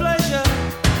for your pleasure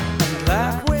and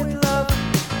laugh with love.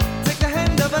 Take the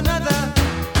hand of another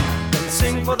and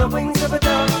sing for the wings of a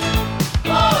dove.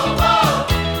 Whoa, whoa,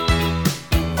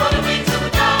 for the wings of a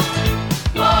dove.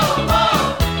 Whoa,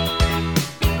 whoa,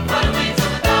 for the wings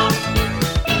of a dove.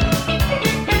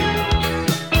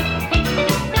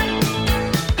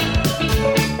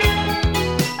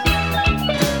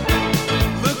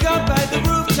 Look up at the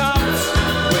rooftops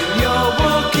when you're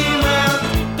walking round.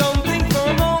 Don't think for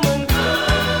a moment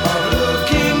of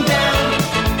looking down.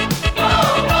 Whoa,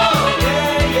 whoa,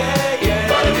 yeah, yeah, yeah.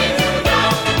 For the wings of a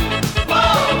dove.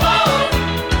 Whoa, whoa,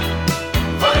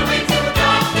 for the wings of a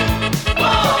dove.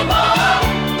 Whoa, whoa,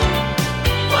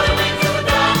 for the wings of a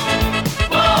dove.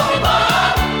 Whoa, whoa,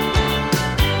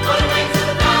 for the wings of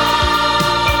a dove.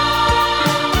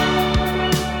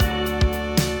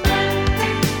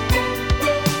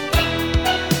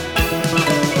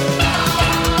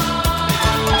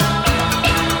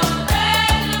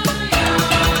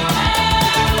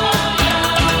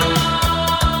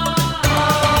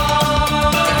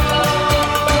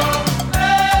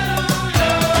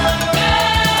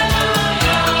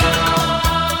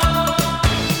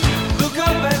 Look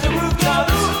up at the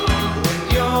rooftops when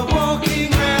you're walking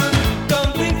round.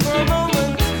 Don't think for a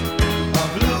moment of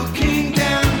looking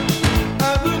down. A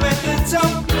room at the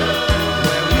top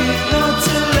where we're not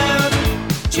allowed.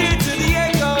 Cheer to the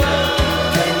echo.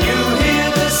 Can you hear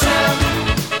the sound?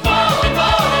 Whoa,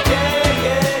 whoa, yeah,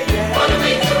 yeah, yeah. For the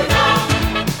wings of a dove.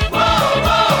 Whoa,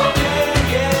 whoa,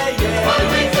 yeah, yeah, yeah. For the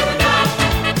wings of a dove.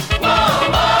 Whoa,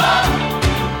 whoa,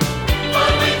 for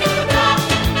the wings of a dove.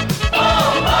 Whoa,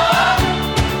 whoa,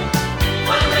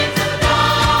 for the wings of a dove.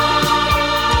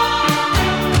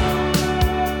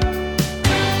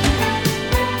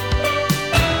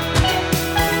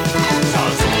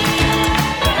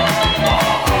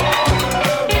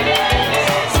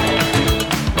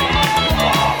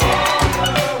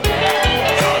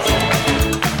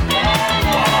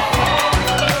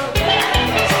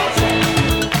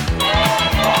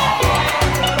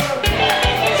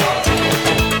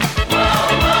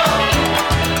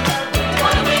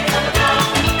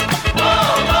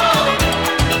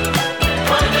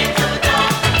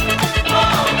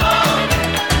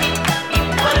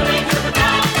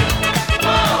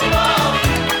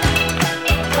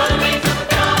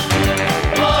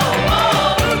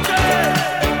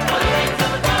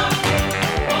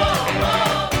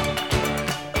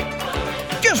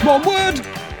 Just one word.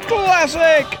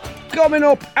 Classic. Coming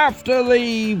up after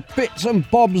the bits and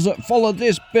bobs that followed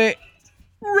this bit.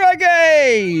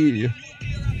 Reggae.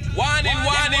 Warning,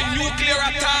 nuclear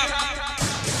attack.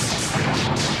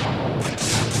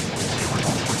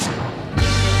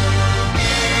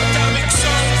 Atomic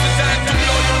songs designed to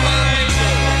blow your mind.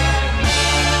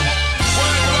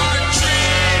 World War III.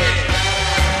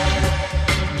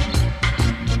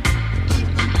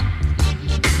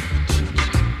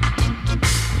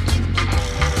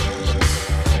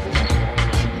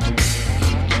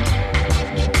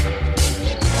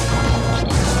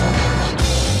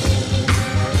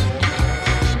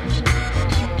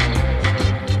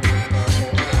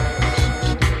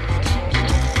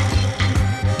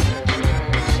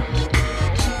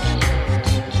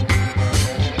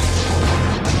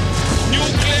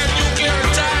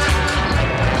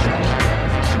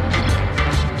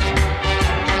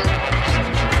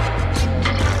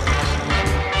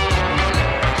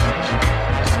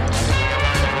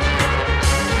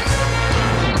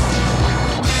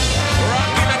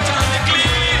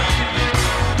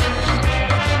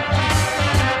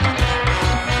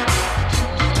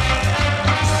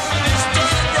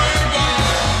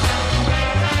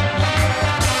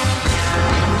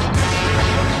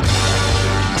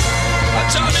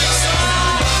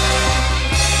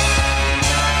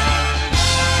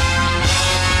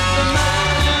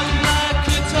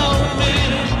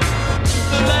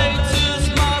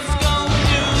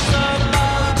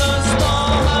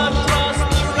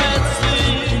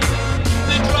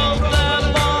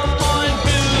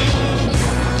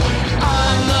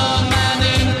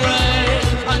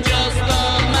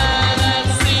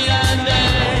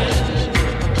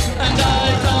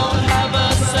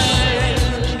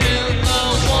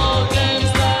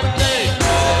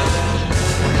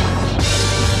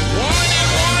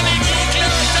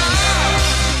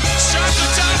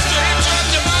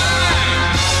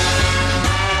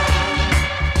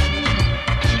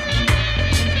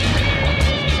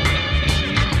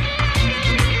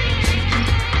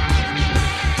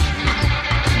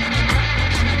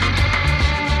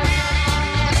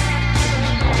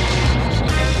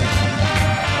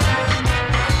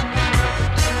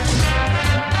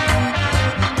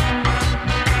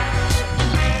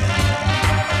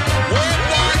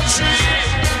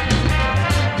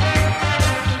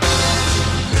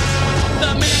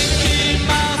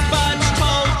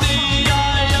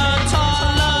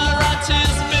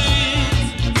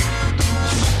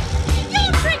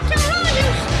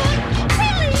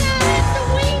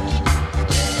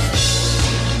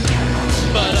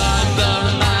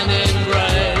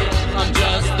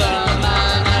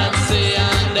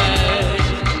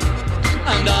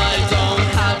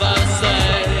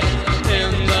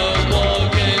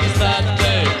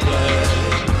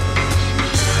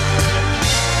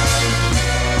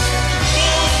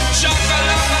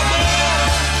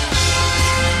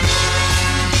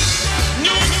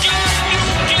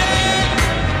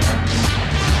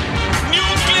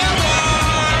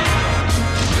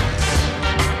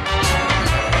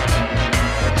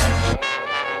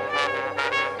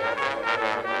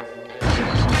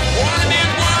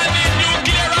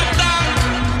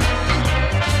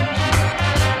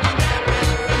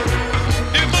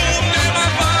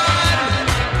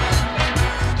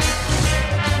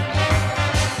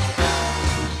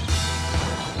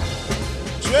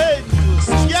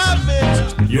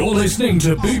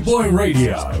 listening to Boot Boy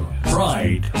Radio.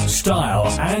 Pride, style,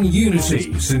 and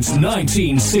unity since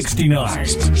 1969.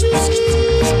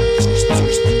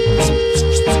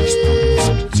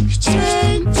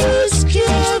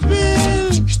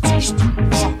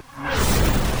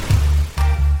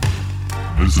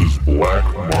 This is Black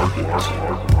Market.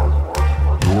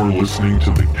 You're listening to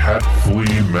the Cat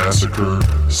Flea Massacre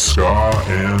Ska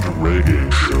and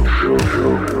Reggae Show.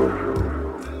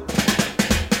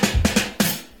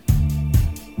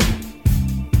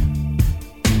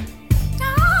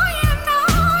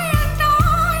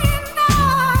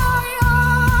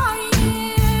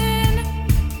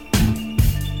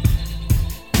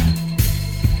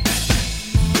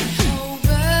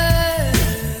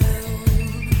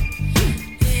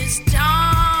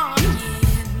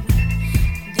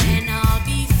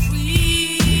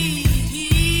 Free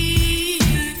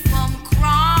from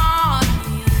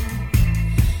crying.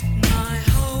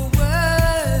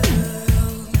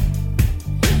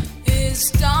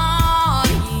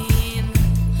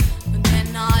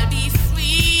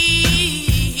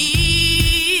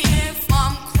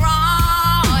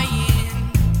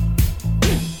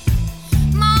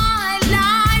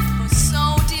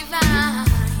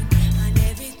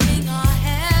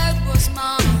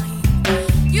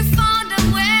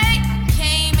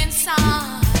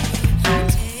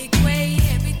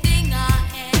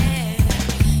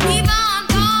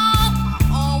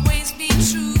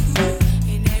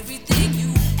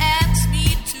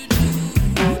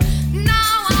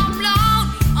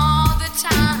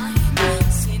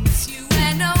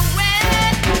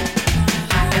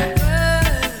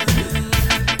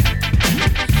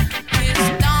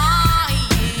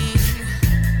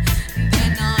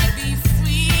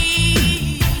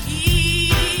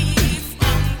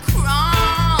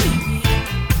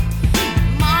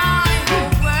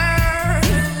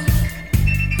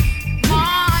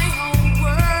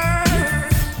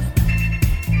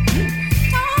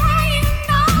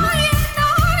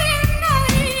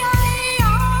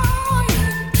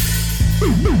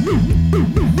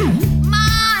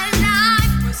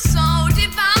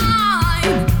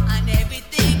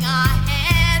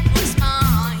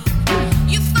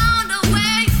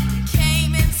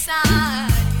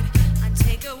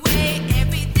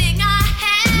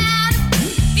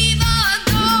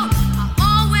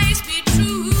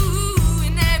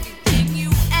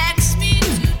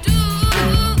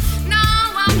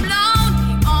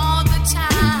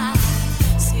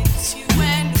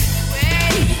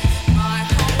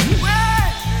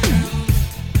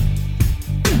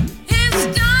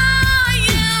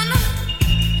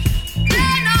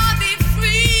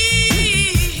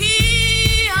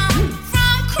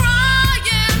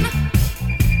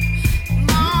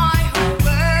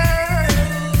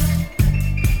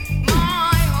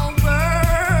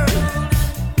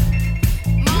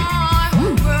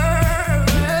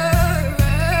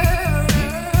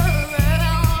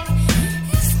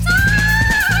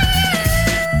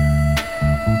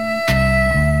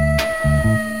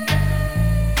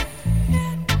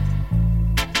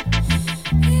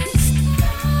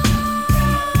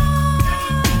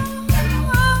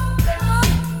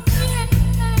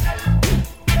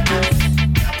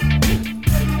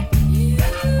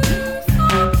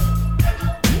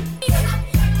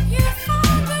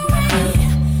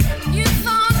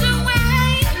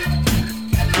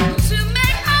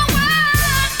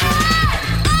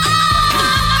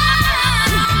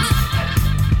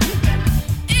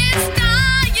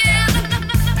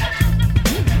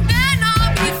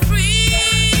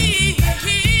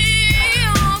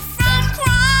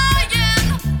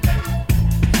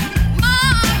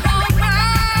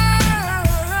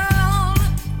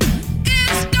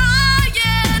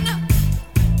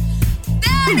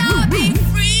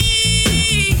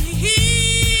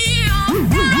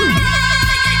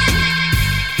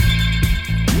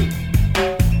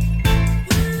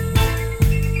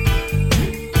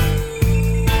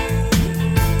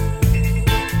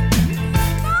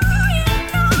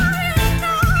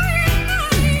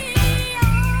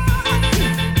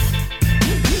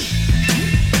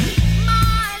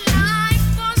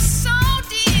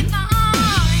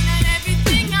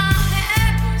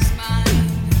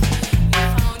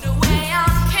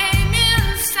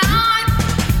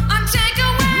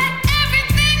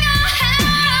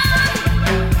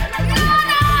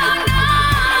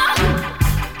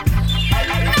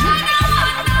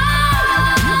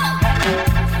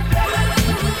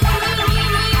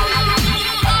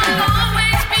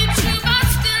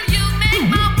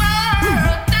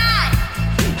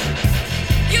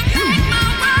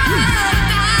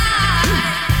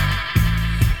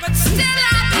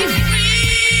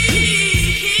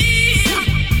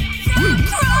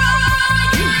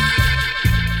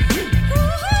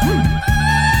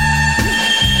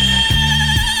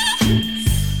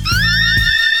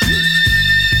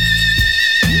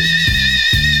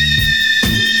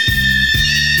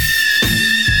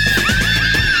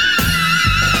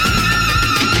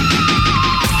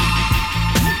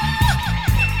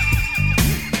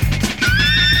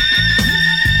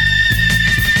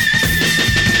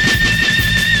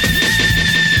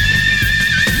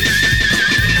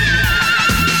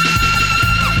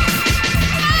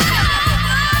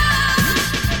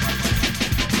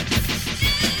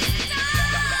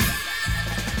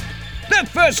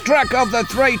 first track of the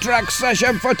 3-track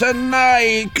session for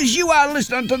tonight, because you are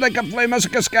listening to the Cat Flea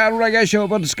Massacre Ska Reggae Show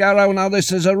for the Ska Hour. Now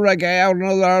this is a reggae hour,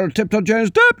 another Tip-Top Jones,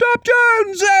 Tip-Top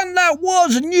Jones, and that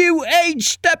was New Age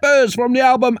Steppers from the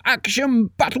album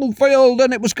Action Battlefield,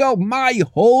 and it was called My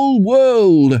Whole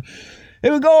World.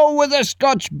 Here we go with the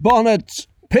Scotch Bonnets,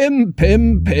 Pim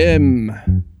Pim Pim.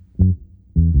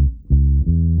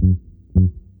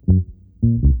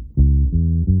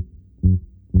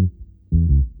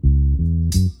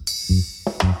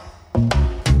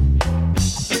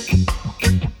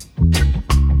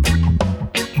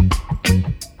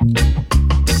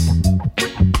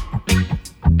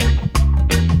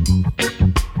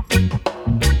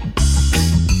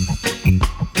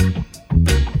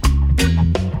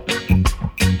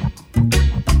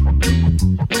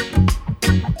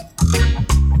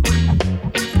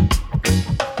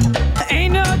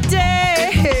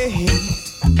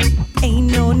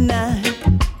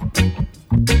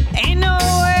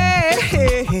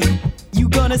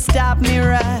 Stop me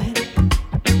right.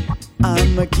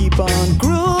 I'ma keep on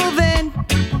grooving.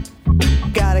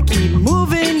 Gotta keep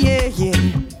moving, yeah, yeah.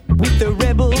 With the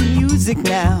rebel music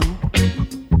now,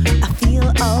 I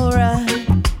feel alright.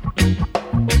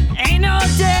 Ain't no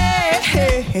day,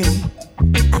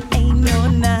 ain't no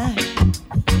night,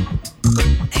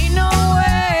 ain't no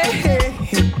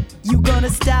way you gonna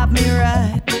stop me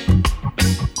right.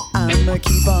 I'ma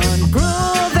keep on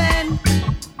grooving.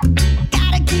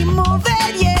 Gotta keep moving.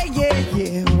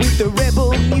 With the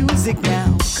rebel music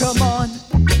now, come on,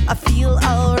 I feel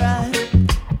alright.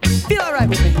 Feel alright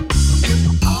with me.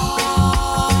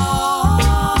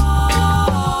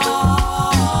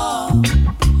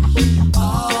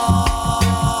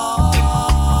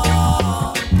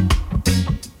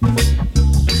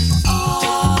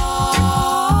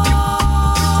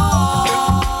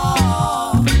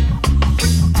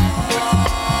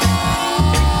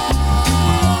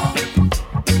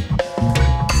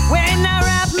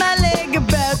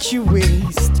 Your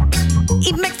waist,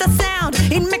 it makes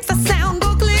a sound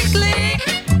go click click,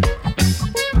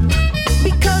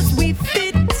 because we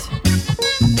fit.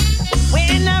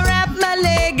 When I wrap my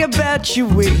leg about your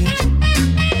waist,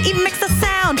 it makes a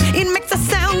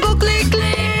sound go click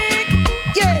click,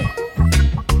 yeah,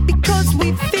 because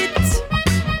we fit.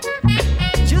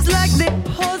 Just like they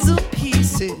puzzle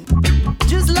pieces,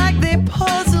 just like they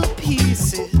puzzle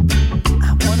pieces.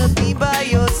 I wanna be by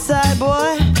your side,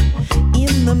 boy,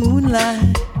 in the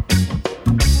moonlight.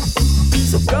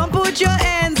 So come put your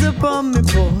hands up on me,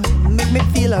 boy. Make me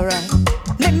feel alright.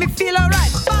 Make me feel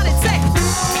alright. On it, say.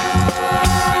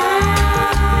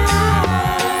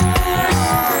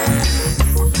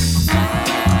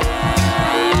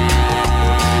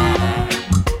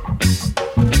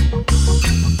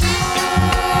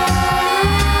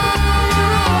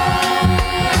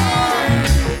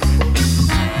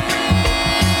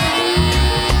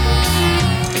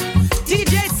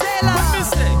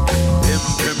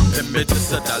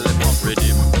 Just a lollipop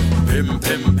rhythm. Pim,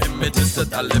 pim, pim, it just a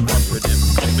lollipop rhythm.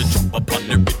 Come and jump up on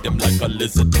the rhythm like a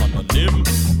lizard on a limb.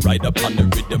 Ride up on the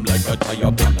rhythm like a tire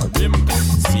on a rim.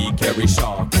 Sea carry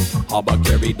shark, harbor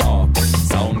carry dog.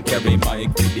 Sound carry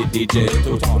mic, the DJ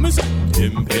to talk.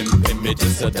 Pim, pim, pim, it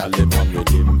just a lollipop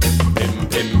rhythm. Pim,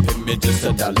 pim, pim, it just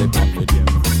a lollipop rhythm.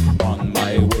 On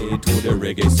my way to the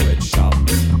reggae sweatshop.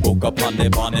 Woke up on the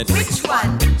bonnet. Which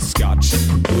one? Scotch.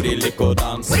 Do the liquor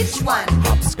dance. Which one?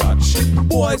 Hopscotch.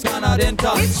 Boys cannot enter.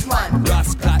 Which one?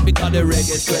 Rascal, because the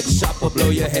reggae sweatshop will blow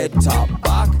your head top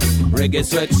back. Reggae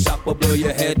sweatshop will blow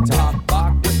your head top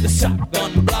back. With the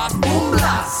shotgun blast. Boom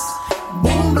blast.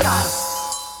 Boom blast.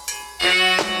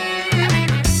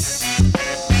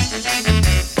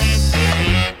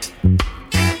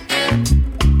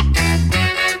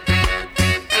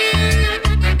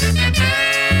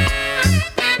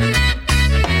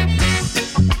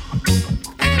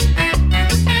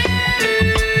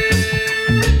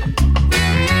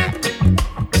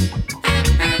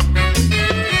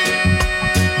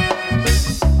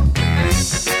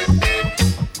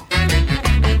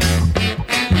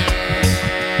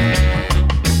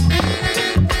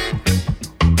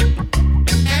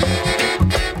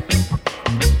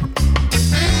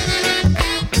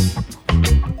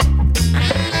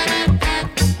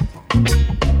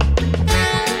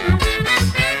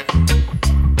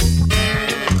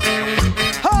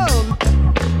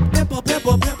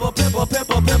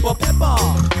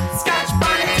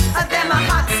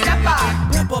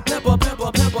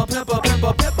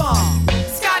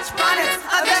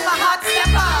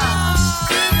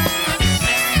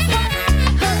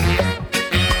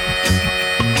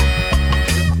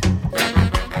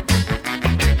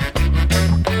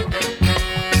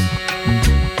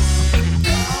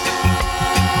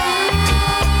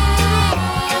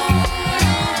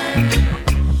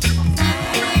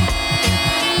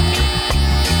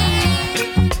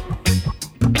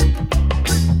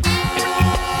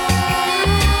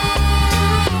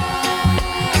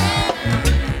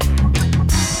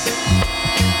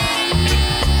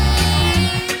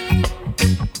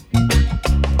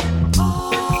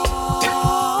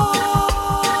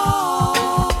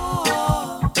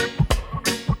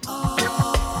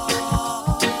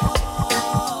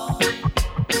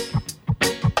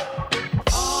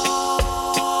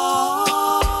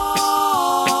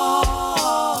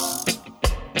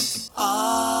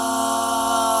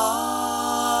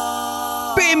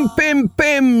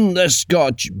 on the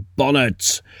Scotch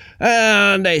bonnet.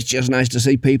 And it's just nice to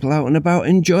see people out and about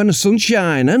enjoying the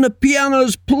sunshine, and the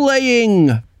piano's playing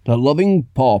The Loving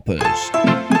Paupers.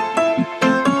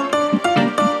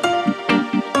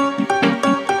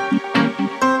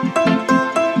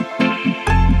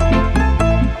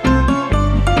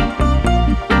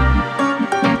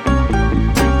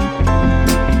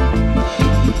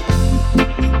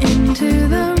 Into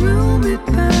the room it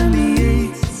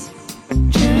permeates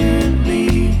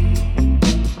gently,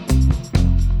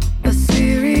 a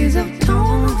series of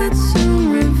tones that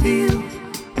soon reveal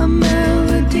a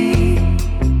melody.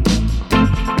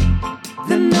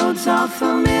 The notes are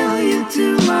familiar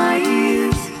to my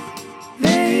ears,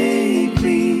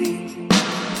 vaguely,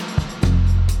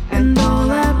 and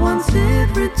all at once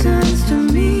it returns to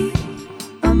me,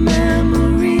 a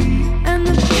memory, and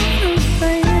the piano's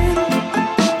playing.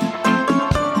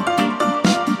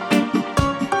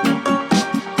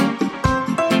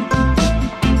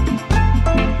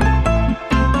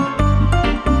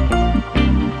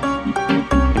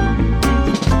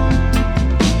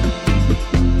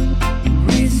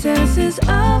 Recesses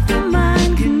of the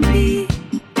mind can be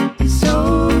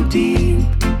so deep.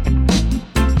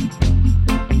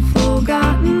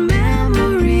 Forgotten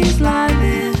memories lie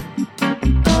there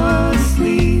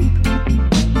asleep.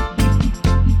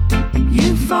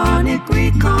 Euphonic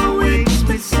recall wakes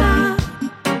with sudden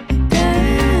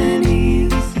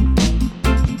ease.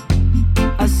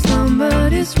 A slumber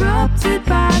disrupted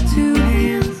by two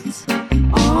hands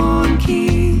on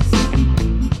keys.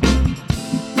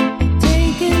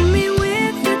 Taking me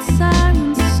with its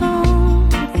silent song,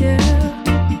 yeah.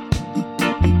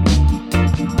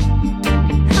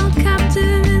 Held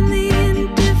captive in the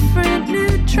indifferent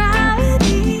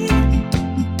neutrality,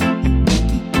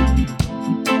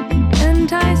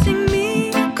 enticing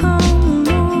me to come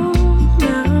along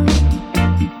now.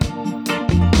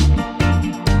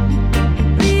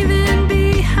 Leaving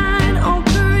behind all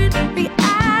current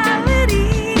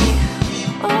reality.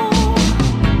 Oh.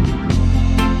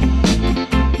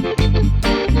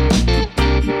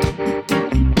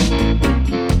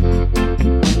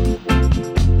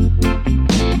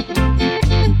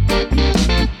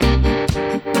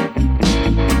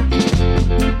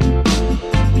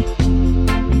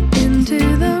 Into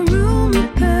the room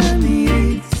it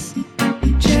permeates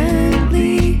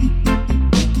gently,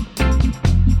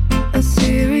 a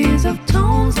series of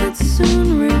tones that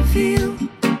soon reveal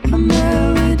a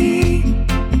melody.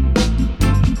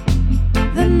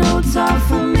 The notes are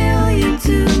familiar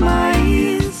to my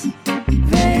ears,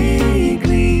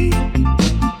 vaguely,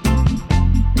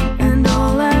 and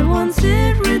all at once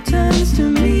it returns to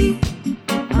me,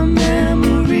 a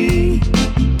memory.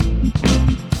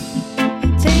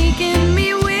 Taking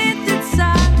me with its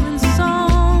silent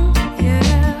song,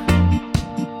 yeah.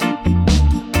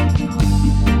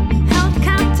 Held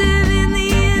captive in the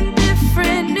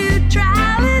indifferent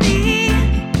neutrality,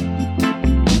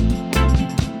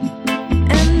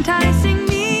 enticing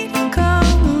me to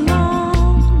come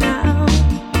along now.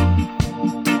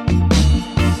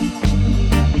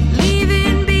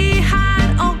 Leaving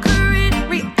behind all current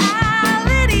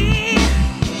reality,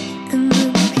 and the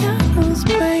piano's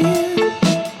playing.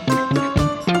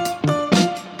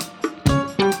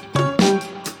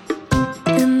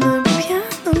 And the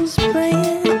piano's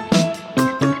playing.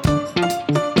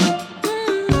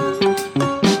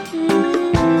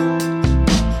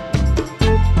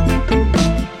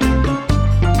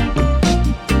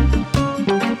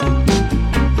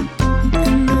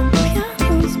 And the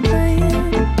piano's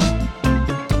playing.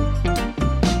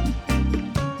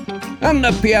 And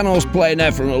the piano's playing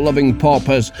there from The Loving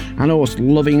Paupers. I know what's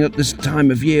loving at this time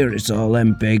of year. It's all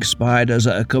them big spiders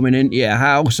that are coming into your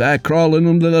house. They're crawling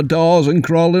under the doors and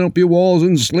crawling up your walls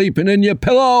and sleeping in your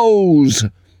pillows.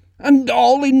 And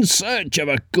all in search of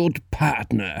a good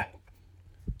partner.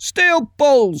 Steel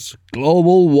Pulse,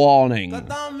 global warning.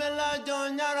 Katambela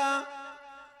Jonyara,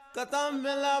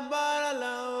 Katambela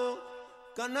Baralao,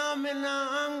 Kanamina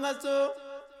Angaso,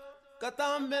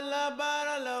 Katambela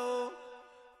Baralao,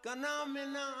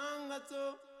 Kanamina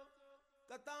Angaso,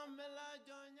 Katambela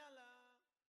Jonyara.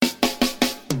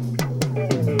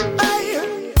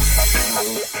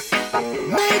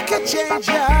 Make a change,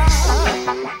 yeah.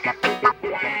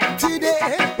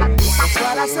 Today, that's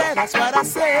what I said, that's what I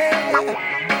said.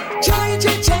 Change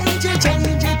it, change it,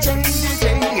 change it, change it,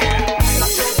 change it.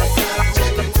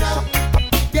 Check it out,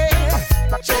 yeah.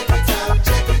 Check it out,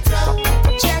 check it out.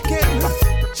 Check it,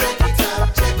 check it out,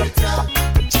 check it out.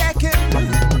 Check it,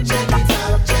 check it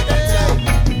out, check it out.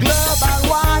 Global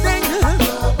warning,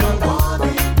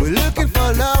 we're looking for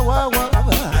lower.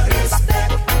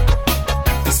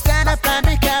 Stand up and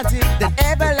be counted, then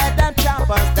ever let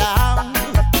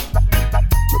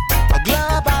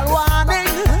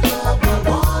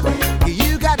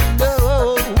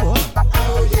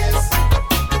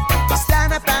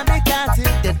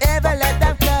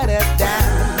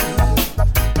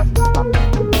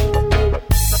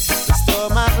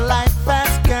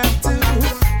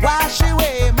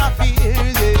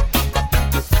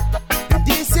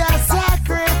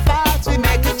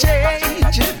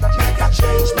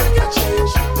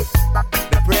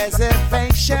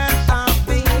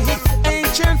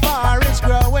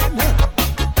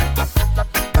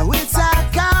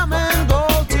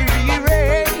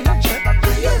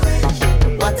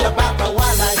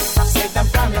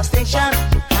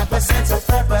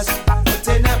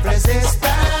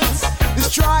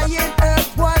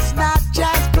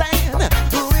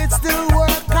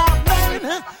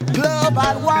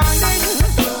global warning.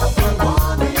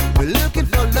 We're looking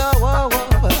for love.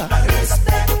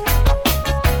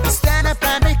 Stand up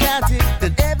and be counted.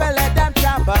 Don't ever let them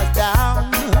drop us down.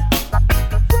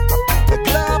 The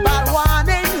global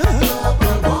warning.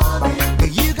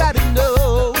 You gotta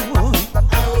know.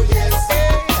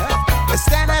 Yeah.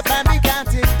 Stand up and be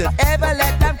counted. Don't ever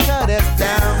let them cut us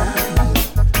down.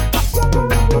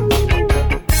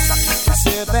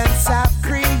 Servants of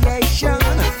creation,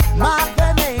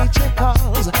 Mother Nature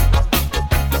calls.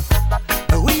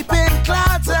 Weeping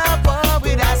clouds above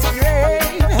with acid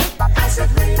rain.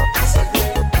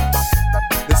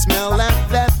 The smell of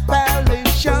the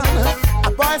pollution,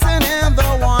 a poison in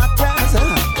the waters.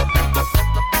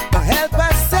 Help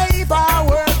us save our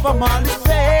world from all this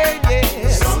pain.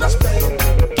 Yes.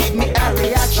 Give me a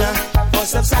reaction for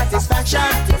some satisfaction.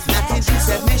 Nothing to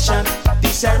submission.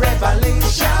 This a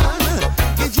revelation.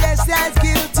 You're just as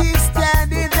guilty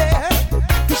standing there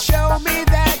to show me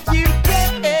that you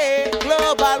can.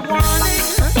 Global warning.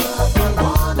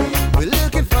 We're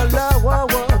looking for love.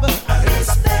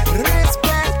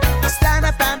 Respect. Stand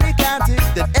up and be counted.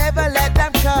 Don't ever let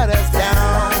them cut us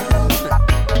down.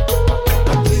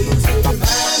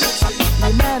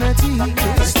 Humanity.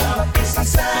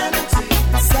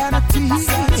 Sanity.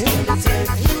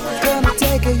 Gonna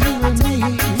take a you and me.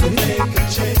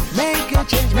 Make a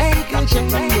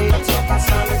change.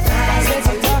 Says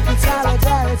I'm talking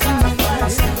solidarity.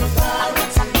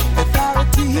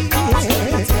 Authority.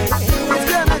 It's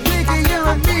gonna take a you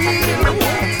and me.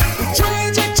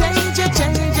 Change it.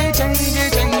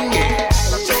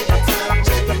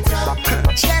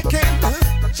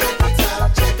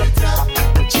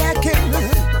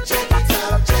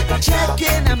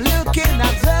 Checking, I'm looking,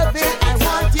 observing. I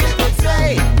want you to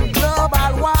say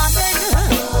global warning.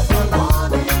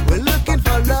 We're looking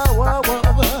for love.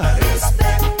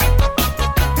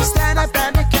 Stand up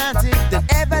and be counted.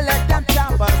 Don't ever let them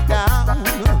chop us down.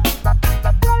 A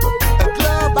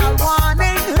global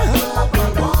warning.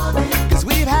 'Cause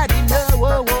we've had enough.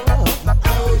 Oh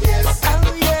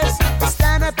yes.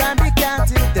 Stand up and be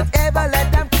counted. Don't ever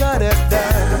let them cut us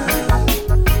down.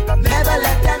 Never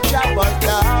let them chop us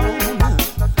down.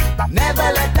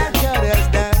 Never let them cut us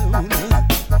down.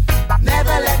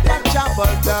 Never let them chop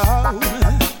us down.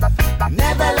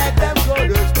 Never let them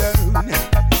cut us down.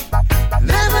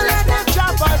 Never let them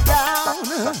chop us down.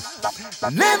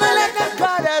 Never let them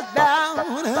cut us down.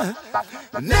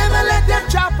 Never let them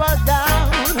chop us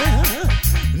down.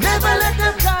 Never let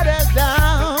them cut us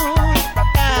down.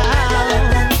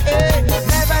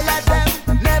 Never let them.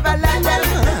 Never let them.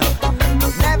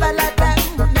 Never let them.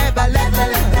 Never let them.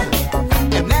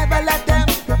 Never let them.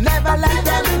 Never let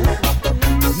them.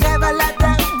 Never let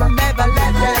them. Never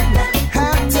let them.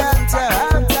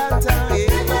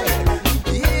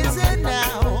 Easy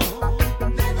now.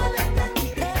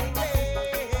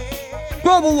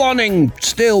 Global warning,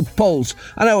 steel pulse.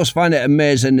 And I always find it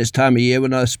amazing this time of year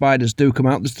when spiders do come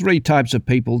out. There's three types of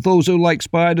people. Those who like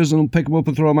spiders and will pick them up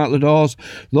and throw them out the doors.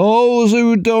 Those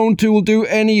who don't, who will do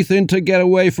anything to get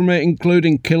away from it,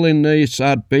 including killing the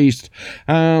sad beast.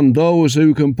 And those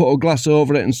who can put a glass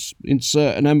over it and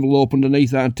insert an envelope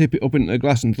underneath that and tip it up into the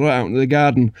glass and throw it out into the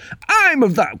garden. I'm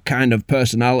of that kind of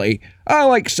personality. I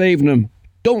like saving them.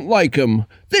 Don't like them.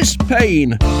 This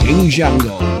Pain, King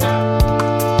Django.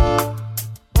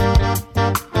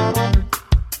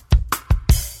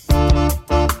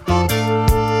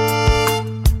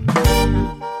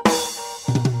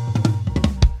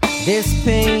 This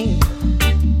pain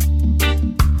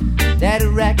that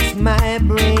racks my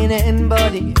brain and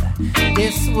body.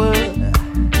 This world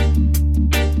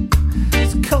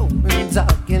is cold and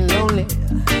dark and lonely.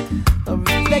 A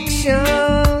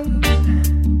reflection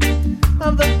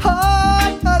of the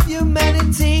heart of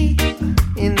humanity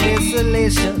in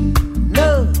desolation.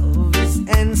 Love is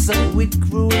answered with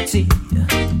cruelty.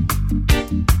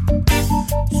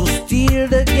 So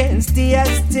steeled against the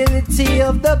hostility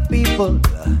of the people.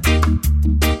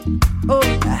 Oh,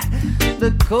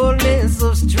 the coldness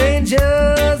of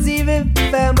strangers, even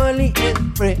family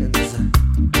and friends.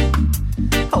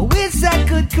 I wish I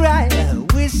could cry, I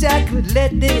wish I could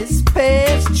let this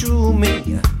pass through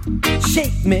me.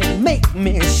 Shake me, make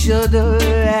me shudder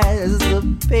as the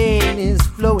pain is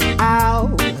flowing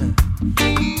out.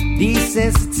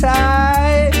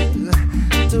 Desensitized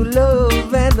to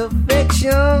love and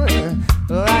affection,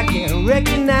 I can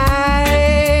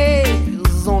recognize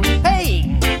on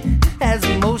pain as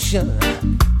emotion.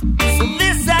 So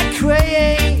this I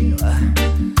crave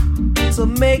to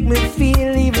make me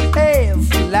feel even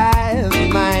half alive.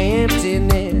 My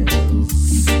emptiness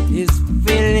is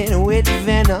filling with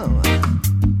venom.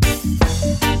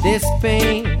 This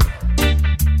pain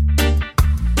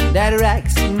that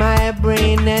racks my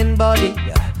brain and body.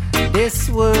 This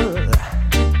world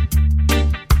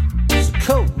is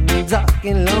cold and dark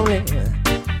and lonely,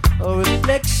 a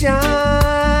reflection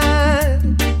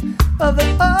of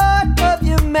the heart of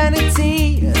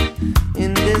humanity.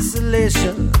 In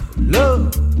desolation,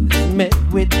 love is met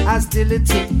with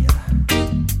hostility.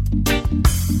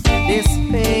 This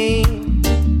pain,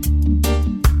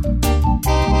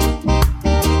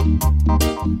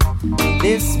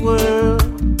 this world,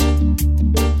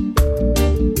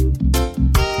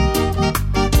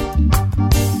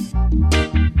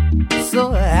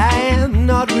 so I am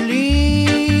not released,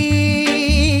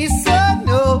 oh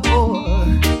no,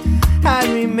 I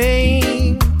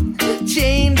remain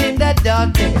chained in the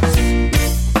darkness.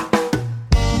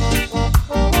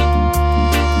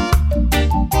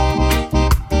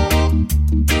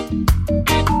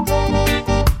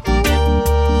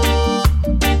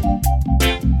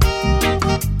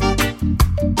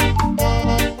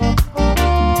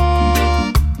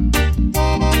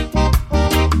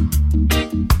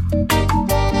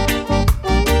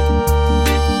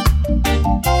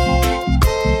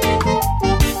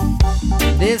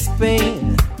 This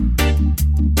pain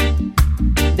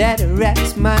that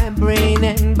racks my brain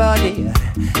and body.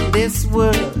 This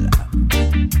world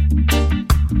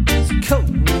is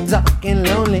cold and dark and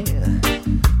lonely,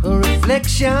 a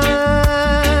reflection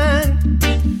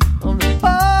of the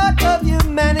heart of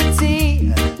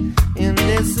humanity. In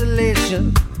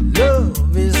desolation,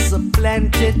 love is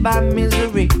supplanted by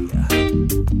misery.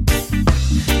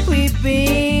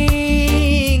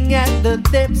 Weeping at the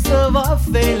depths of our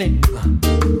failing,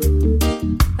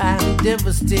 I'm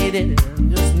devastated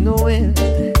just knowing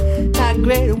how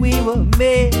great we were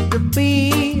made to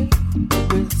be.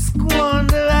 We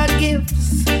squander our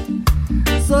gifts,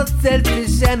 so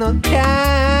selfish and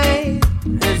unkind,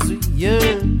 as we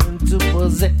yearn to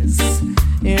possess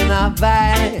in our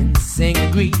violence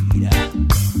and greed.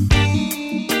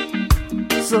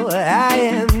 So I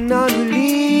am not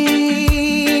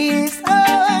released,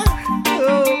 oh,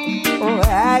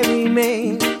 I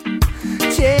remain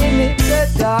chained in the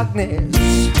darkness.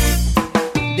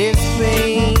 This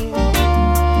pain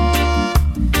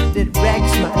that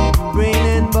racks my brain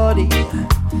and body.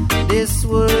 This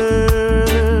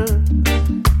world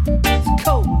is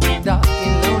cold, dark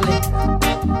and lonely.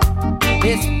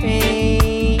 This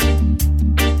pain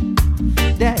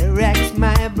that racks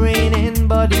my brain and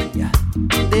body.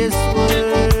 This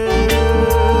world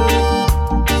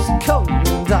is cold,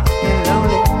 dark and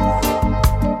lonely.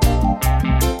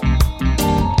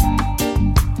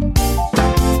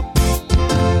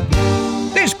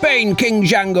 King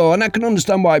Django, and I can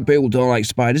understand why people don't like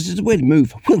spiders. It's a weird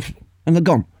move, and they're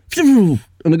gone, and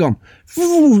they're gone,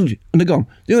 and they're gone.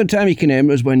 The only time you can hear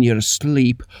them is when you're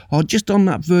asleep or just on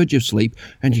that verge of sleep,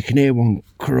 and you can hear one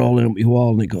crawling up your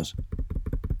wall, and it goes.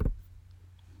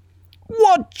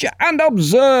 Watch and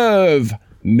observe,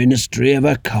 Ministry of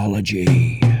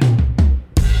Ecology.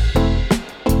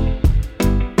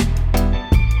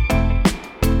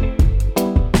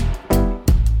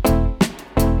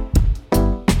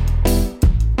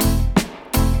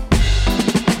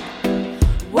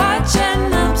 Watch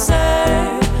and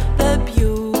observe the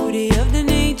beauty of the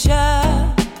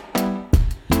nature.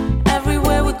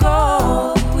 Everywhere we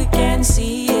go, we can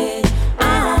see it.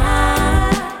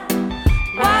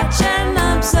 Watch and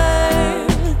observe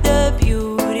the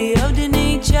beauty of the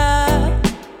nature.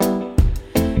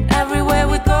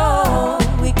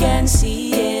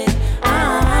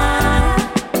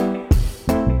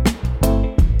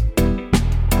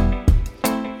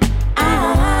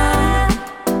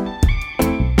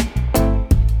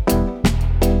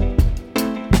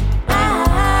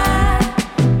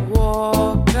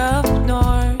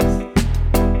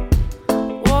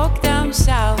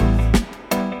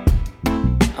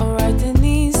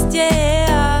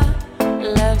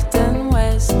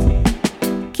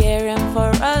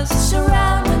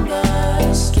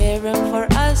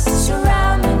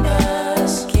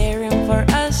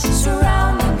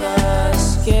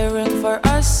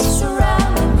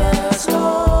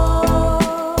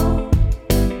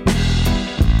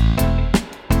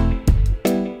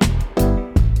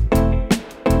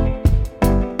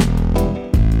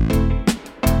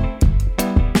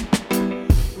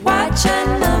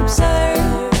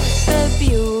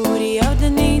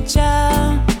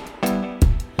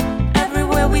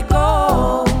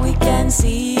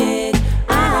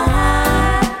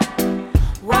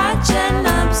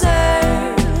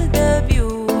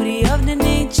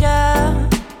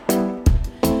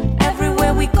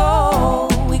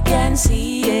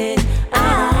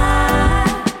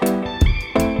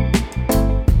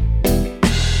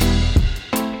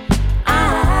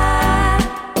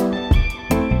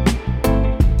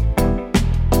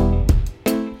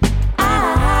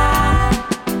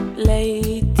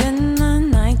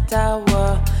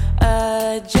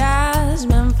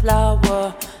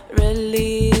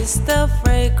 Release the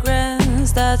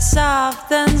fragrance that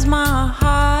softens my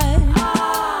heart.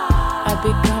 I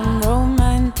become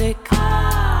romantic.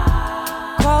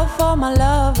 Call for my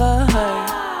lover,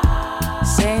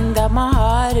 saying that my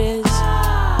heart is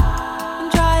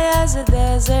dry as a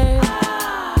desert.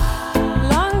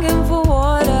 Longing for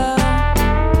water,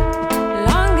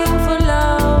 longing for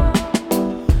love.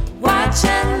 Watch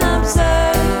and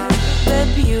observe the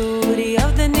beauty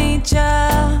of the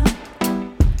nature.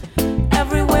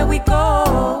 Everywhere we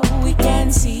go, we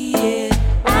can see it.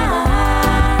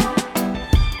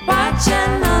 Watch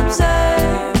and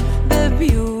observe the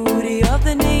beauty of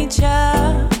the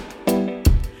nature.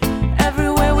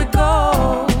 Everywhere we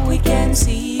go, we can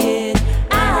see it.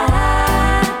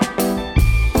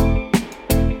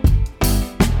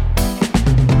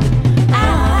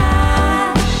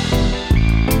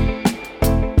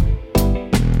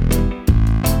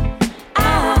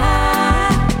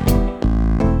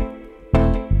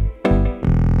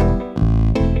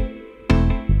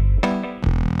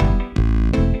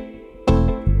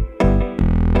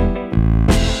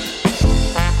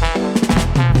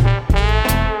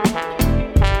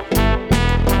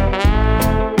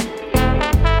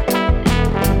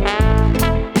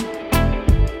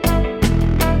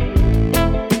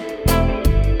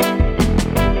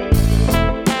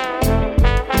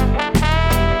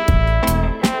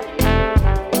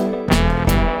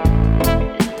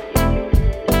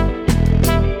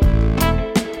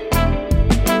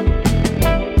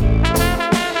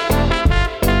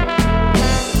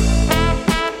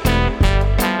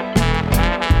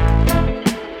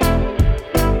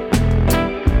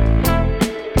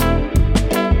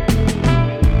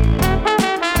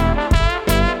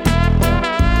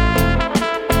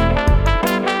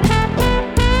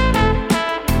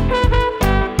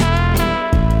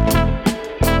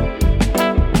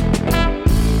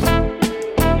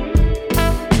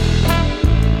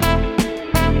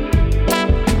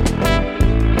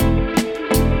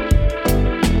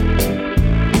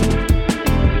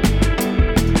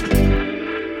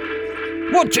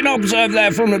 Watch and observe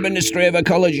there from the Ministry of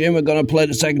Ecology, and we're going to play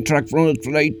the second track from the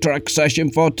 3-track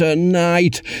session for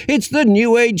tonight. It's the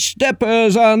New Age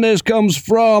Steppers, and this comes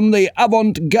from the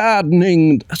Avant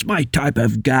Gardening, that's my type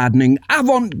of gardening,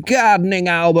 Avant Gardening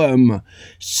album,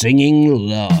 Singing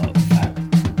Love.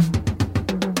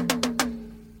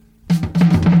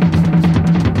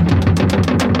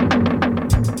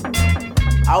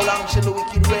 How long shall the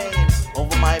wicked reign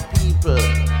over my people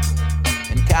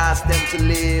and cast them to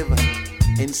live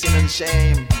in sin and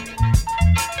shame?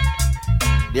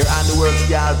 Their handiworks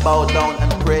they all bow down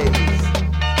and praise.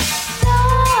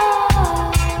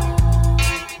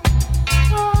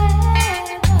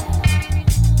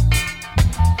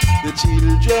 The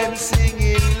children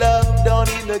singing love down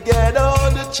in the ghetto.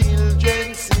 The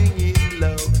children singing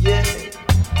love, yeah.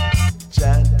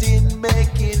 Chanting,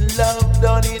 making love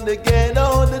down in the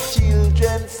ghetto. The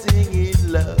children singing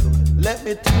love. Let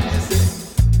me tell you something,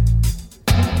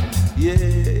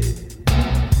 yeah.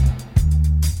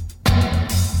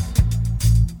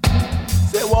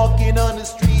 Say walking on the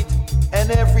street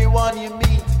and everyone you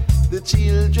meet, the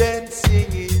children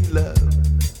singing love.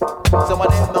 Some of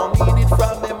them don't mean it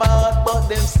from them heart, but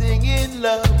them singing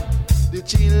love. The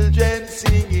children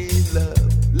singing love.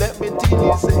 Let me tell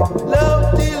you, say,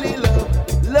 love till he love,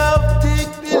 love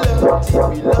take me love till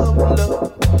me love,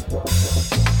 love.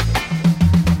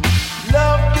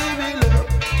 Love till me love,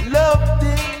 love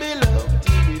till me love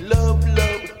till me love,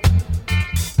 love.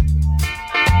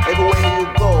 Everywhere you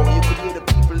go, you could hear the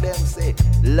people them say,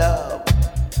 love.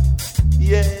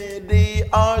 Yeah, they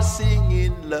are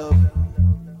singing love.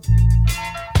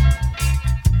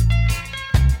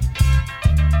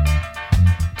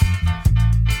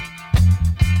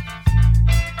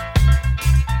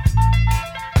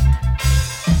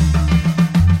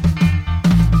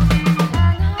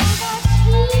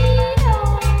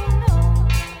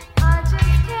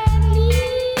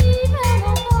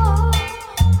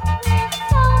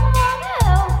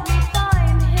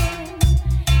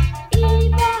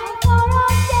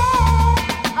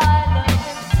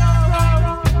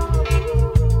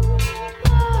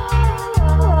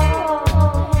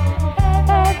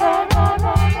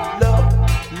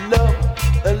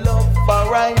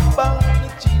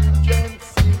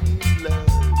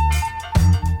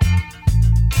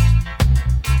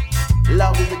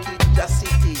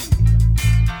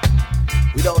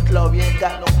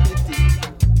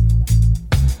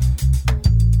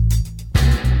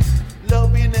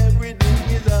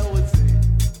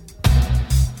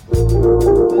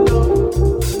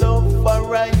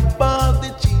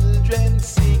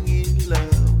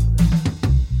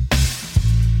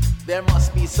 There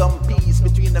must be some peace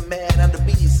between the man and the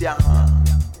beast, yeah.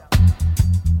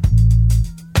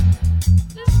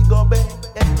 Go back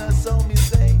and that's how me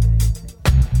say,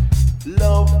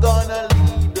 love gonna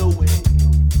lead the way.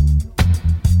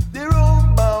 The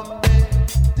room bambe,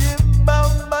 dim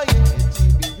bamba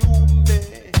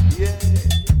yeah.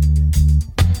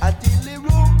 Until the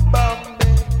room bambe,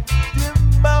 dim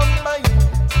bamba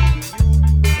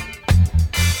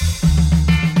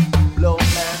blow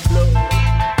man blow.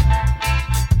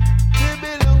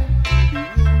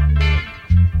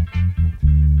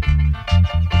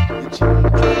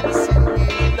 Children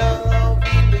singing love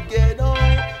in the ghetto,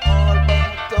 all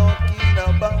about talking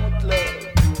about love.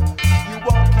 You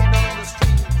walking on the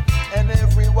street and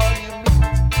everyone you meet,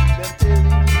 them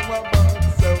telling you about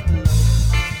self-love.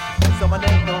 Some of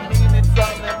them don't mean it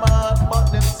from them heart, but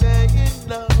them saying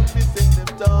love, they say them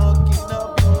talking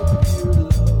about pure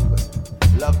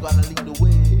love. Love gonna lead the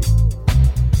way,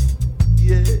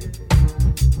 yeah.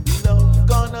 Love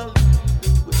gonna lead.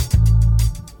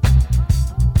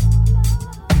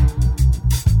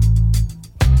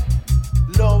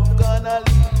 Love gonna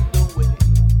lead the way.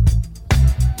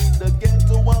 In the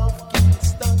ghetto of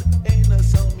Kingston, ain't a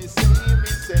song me say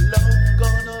love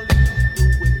gonna lead the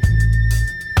way.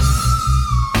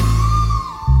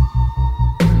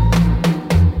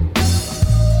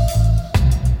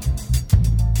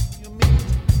 You meet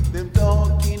them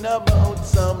talking about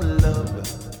some love.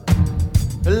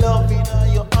 Love in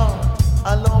your heart,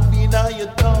 and love in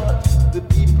your thought. The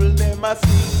people them a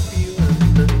sing pure.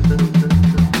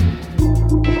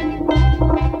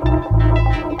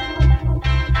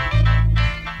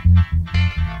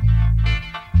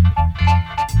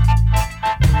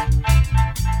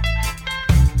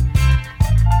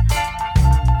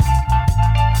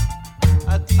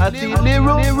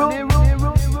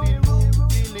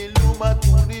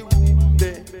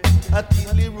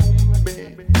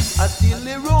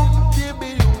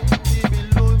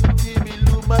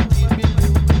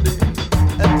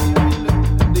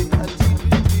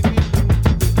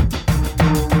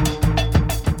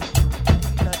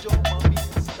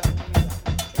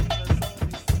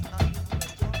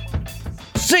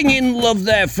 Singing love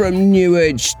there from New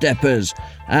Age Steppers,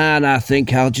 and I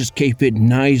think I'll just keep it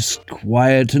nice,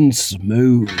 quiet and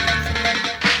smooth.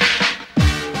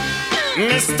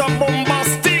 Mr.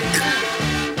 Bombastic,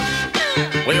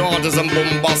 we want is a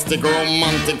bombastic,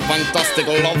 romantic, fantastic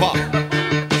lover.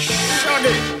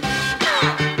 Shaggy,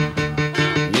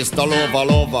 Mr.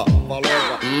 Lover.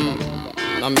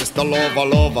 Now Mr. Lover,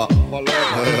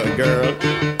 girl,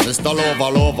 Mr.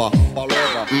 Lover.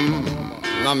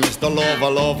 Now Mr.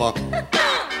 Lover.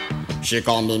 She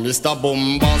call me Mr.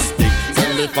 Bombastic,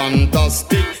 tell me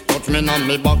fantastic. Touch me on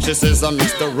me back, she says I'm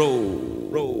Mr.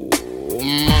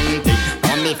 Romantic.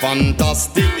 Call me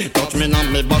fantastic, touch me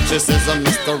on me back, she says I'm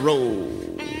Mr.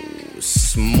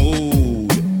 Smooth.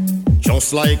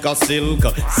 Just like a silk,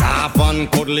 soft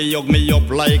and cuddly, hug me up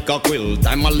like a quilt.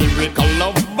 I'm a lyrical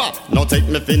lover, now take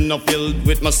me thin filled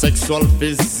with my sexual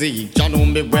physique. You know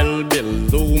me well, Bill,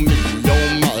 do me,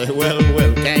 oh my,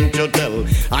 well, can't you tell?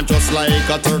 I'm just like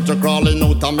a turtle crawling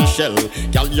out of my shell.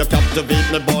 Girl, you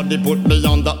captivate my body, put me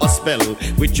under a spell.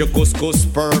 With your couscous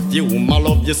perfume, I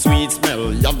love your sweet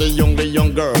smell. You're the young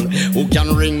girl who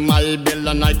can ring my bell,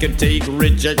 and I can take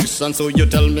rejection. So you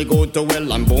tell me go to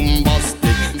well, I'm bombastic.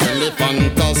 Tell me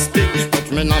fantastic,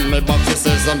 touch me on my back, she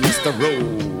says I'm Mr.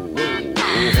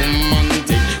 Romantic.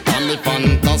 Tell me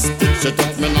fantastic, she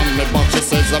touch me on my back, she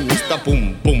says I'm Mr.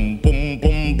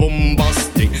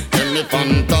 Bombastic. Tell me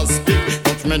fantastic,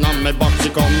 touch me on my back, she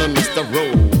call me Mr.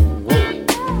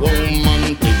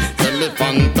 Romantic. Tell me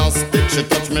fantastic, she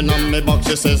touch me on my back,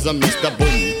 she says I'm Mr.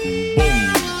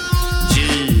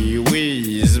 Gee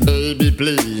whiz, baby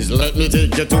please, let me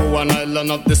take you to an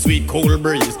island of the sweet cool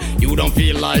breeze. You don't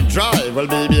feel like drive, well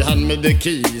baby hand me the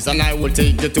keys, and I will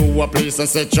take you to a place and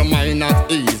set your mind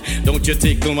at ease. Don't you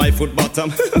tickle my foot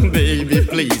bottom, baby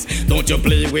please. Don't you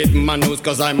play with my nose,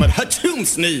 cause I'm a hatchoon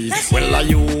sneeze. Well are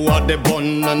you are the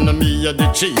bun and me are the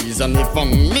cheese, and if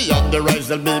I'm me are the rice,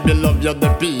 well baby love you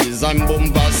the peas. I'm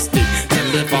bombastic, tell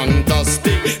me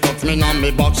fantastic, touch me on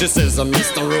me box, she says I'm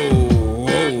Mr.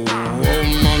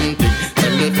 Romantic.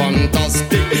 Tell me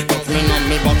fantastic, touch me on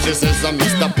me box, she says I'm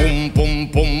Mr.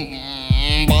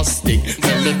 Bombastic.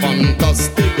 Tell me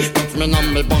fantastic, touch me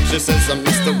on me box, she says I'm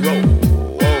Mr.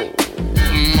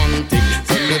 Romantic.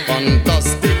 Tell me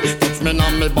fantastic, touch me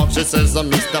on me box, she says I'm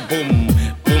Mr. Boom.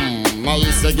 I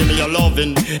say give me your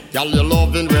lovin', girl your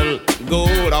lovin' well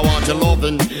good. I want your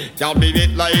lovin', girl be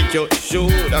it like you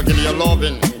should. I give me your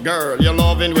lovin', girl your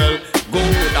lovin' well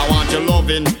good. I want your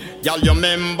lovin', girl you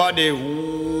remember the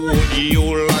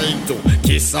you like to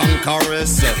kiss and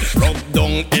caress, rub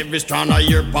down every strand of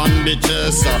your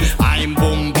bandages. I'm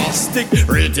bombastic,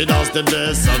 rated as the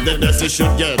best you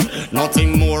should get,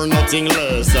 nothing more, nothing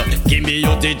less. Give me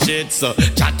your digits,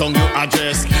 chat on your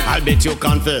address, I'll bet you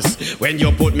confess when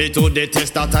you put me to the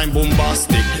test that I'm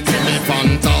bombastic. Say me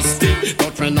fantastic,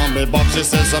 touch me on me box, she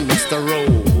says I'm Mr.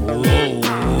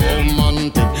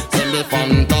 Romantic. Say me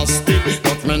fantastic,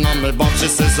 touch me on me box, she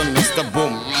says I'm Mr.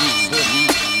 Bombastic.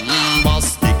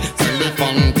 Say me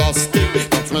fantastic,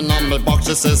 touch me on me box,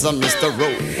 she says I'm Mr.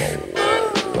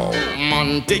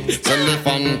 Romantic. Say me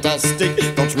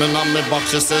fantastic, touch me on me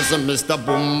box, she says I'm Mr.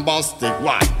 Bombastic.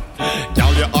 Why?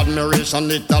 Girl, your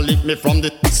admiration, it lit me from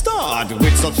the start.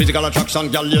 With such physical attraction,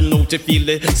 girl, you know to feel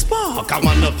the spark. I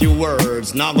want a few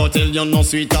words, now go tell you no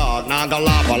sweetheart. Now go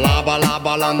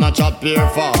laba, not chat pure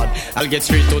fart. I'll get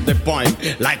straight to the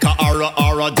point, like a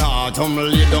aura dart.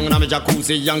 Lay down in my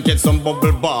jacuzzi and get some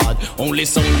bubble bath. Only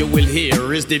song you will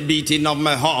hear is the beating of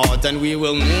my heart. And we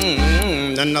will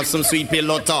and have some sweet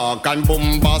pillow talk. I'm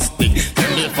bombastic,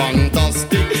 tell me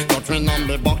fantastic. Touch me on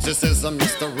the box, it says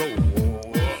Mr. Rowe.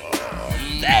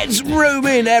 Let's room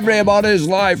in everybody's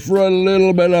life for a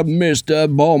little bit of Mr.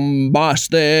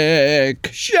 Bombastic,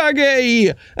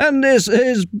 Shaggy, and this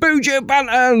is Buju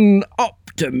Banton,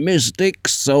 Optimistic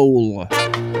Soul.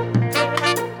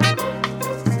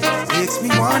 Makes me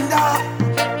wonder.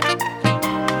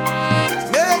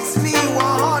 Makes me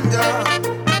wonder.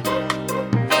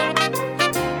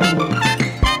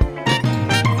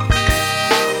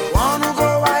 Wanna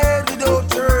go ahead without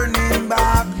turning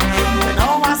back.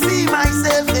 Now I see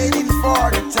myself heading for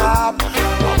the top. I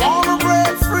wanna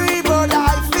break free, but I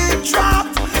feel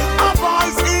trapped. A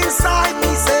voice inside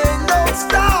me saying don't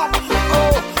stop.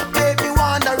 Oh, make me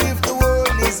wonder if the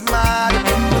world is mad.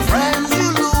 The friends you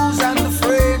lose and the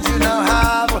friends you now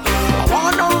have. I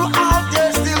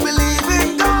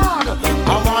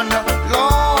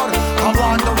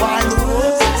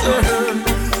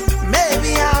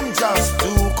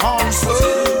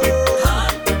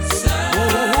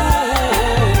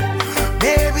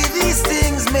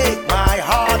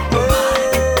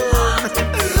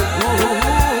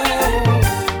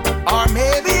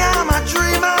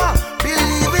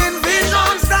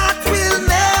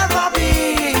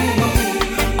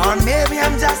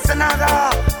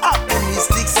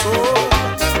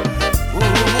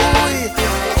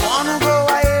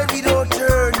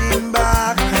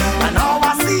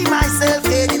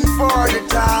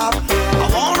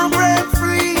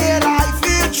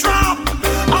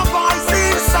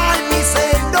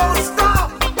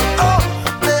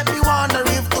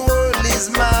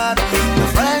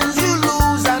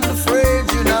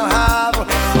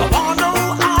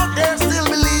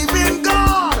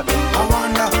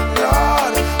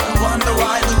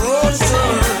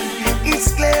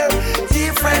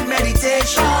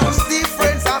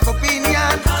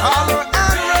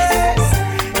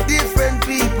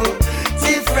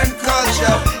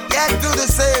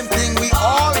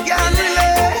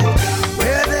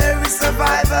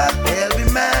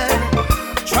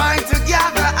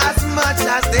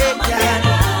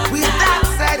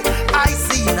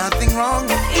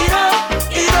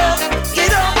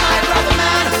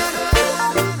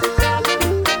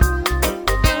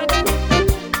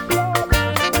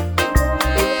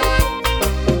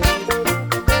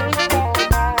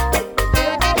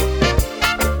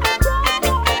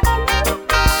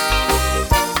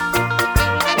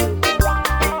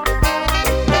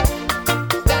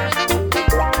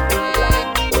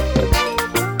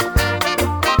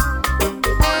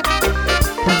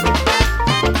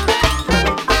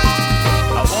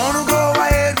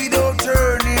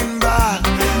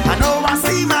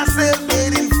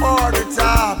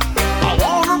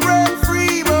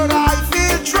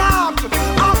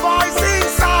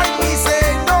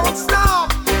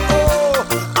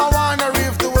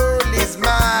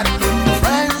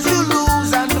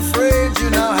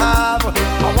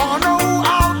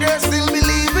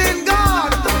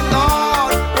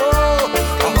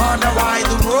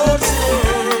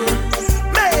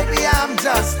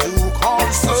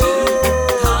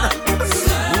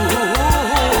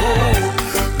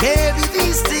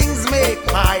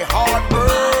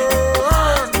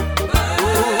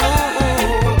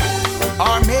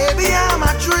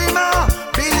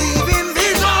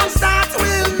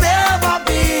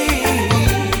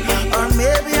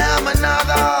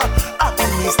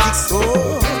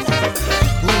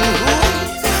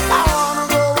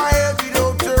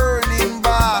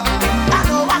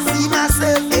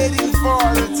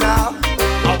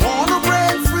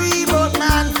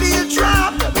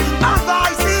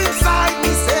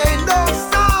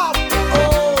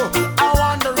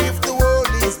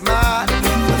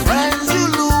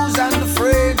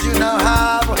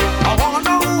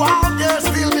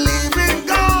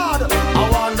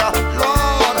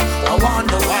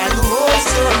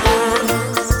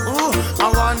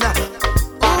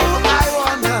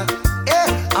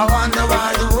why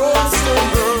the road so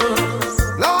burns.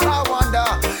 Lord, I wonder,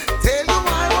 tell you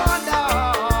I wonder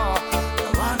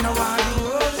why the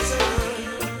road so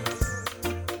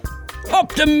burns.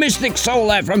 Optimistic soul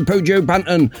there from Puju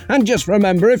Banton. And just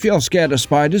remember, if you're scared of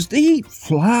spiders, they eat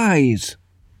flies.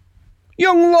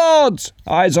 Young lords,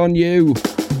 eyes on you.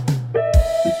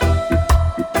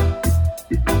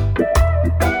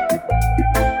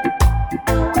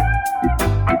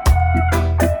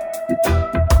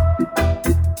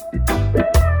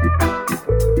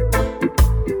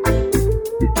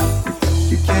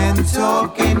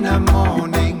 Talk in the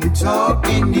morning, talk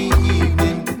in the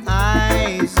evening,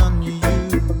 eyes on you.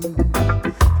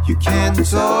 You can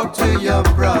talk to your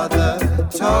brother,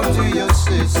 talk to your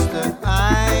sister,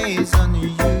 eyes on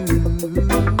you.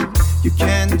 You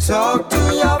can talk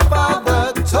to your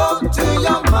father, talk to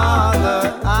your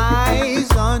mother, eyes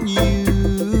on you.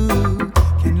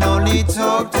 Can only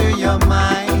talk to your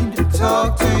mind,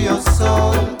 talk to your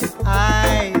soul,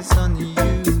 eyes on you.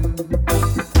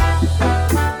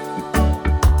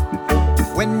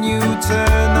 When you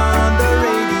turn on the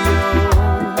radio,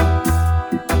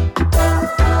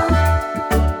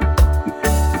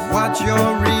 what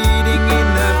you're reading in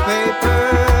the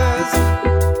papers.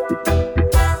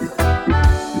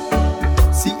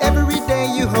 See, every day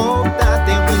you hope that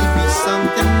there will be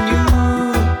something new.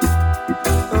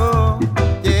 Oh,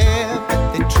 yeah, but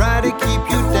they try to keep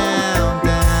you down,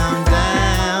 down,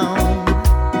 down.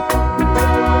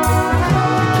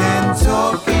 You can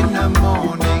talk in the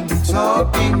morning,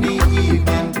 talk in the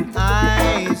evening,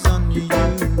 eyes on you.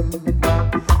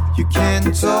 You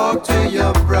can talk to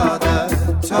your brother,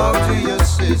 talk to your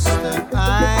sister,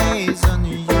 eyes on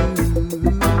you.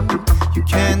 You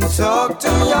can talk to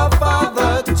your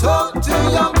father, talk to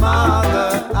your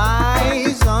mother,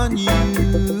 eyes on you.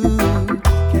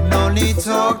 Can only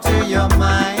talk to your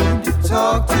mind,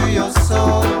 talk to your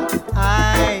soul,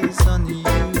 eyes on you.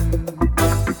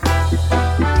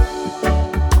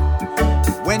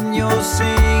 When you're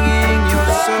singing your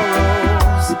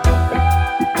sorrows,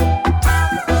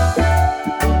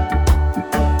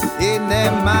 in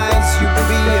their minds you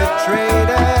be a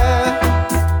traitor.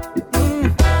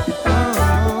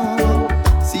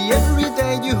 See, every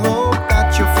day you hope that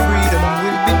your freedom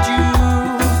will be due.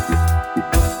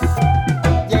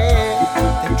 Yeah,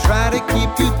 they try to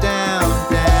keep you down,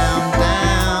 down,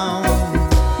 down.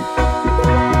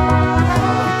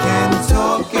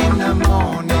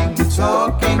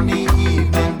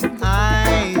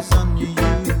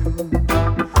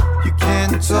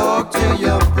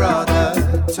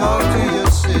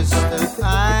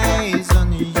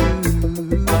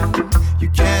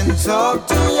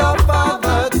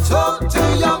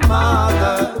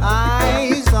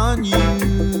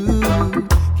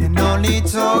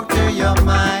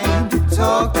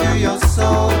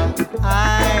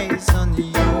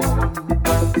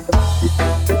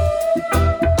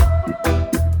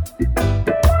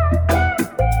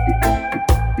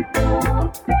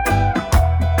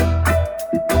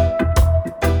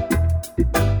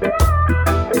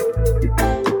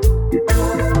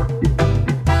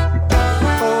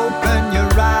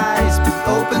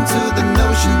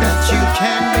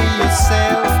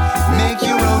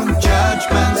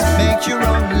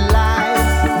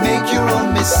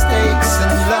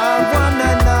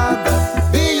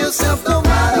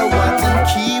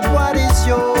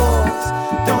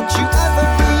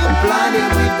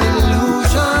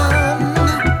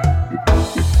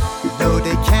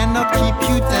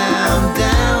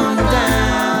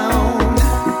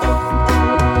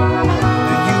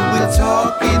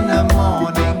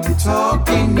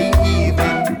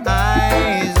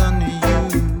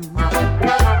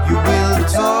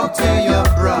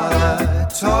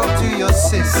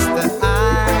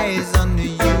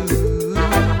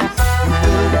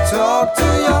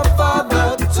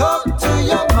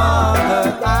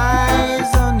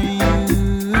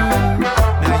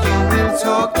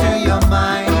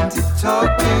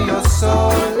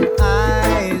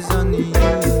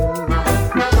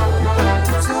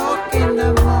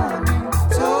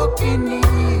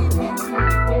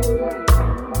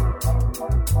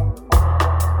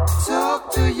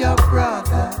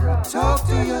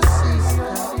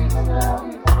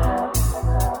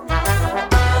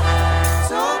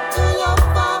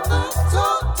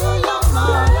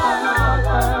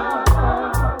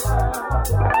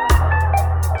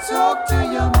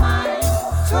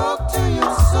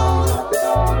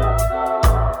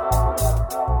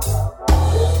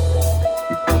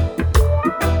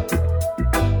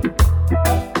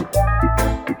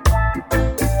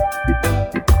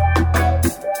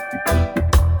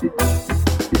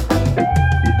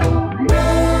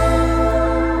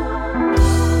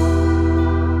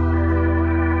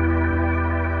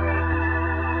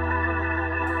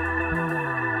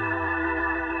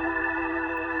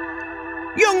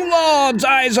 God's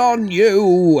eyes on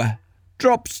you.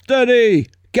 Drop steady,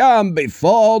 calm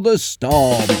before the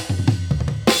storm.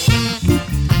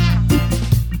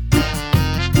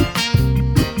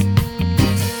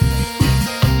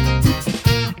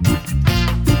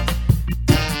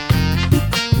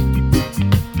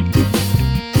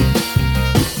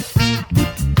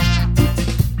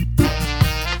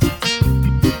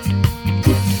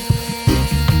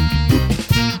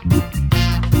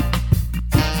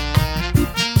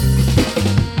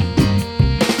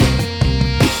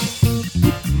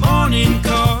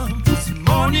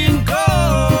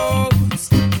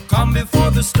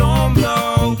 The storm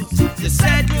blows. You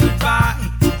said goodbye.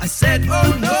 I said,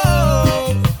 oh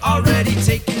no. Already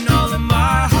taking all of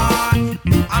my heart.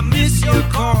 I miss your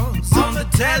calls on the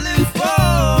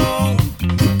telephone.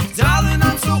 Darling,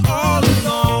 I'm so all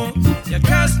alone. You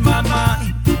cursed my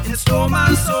mind and stole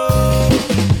my soul.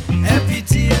 Happy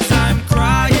tears I'm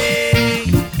crying.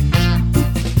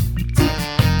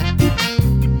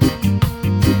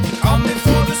 Come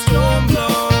before the storm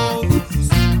blows.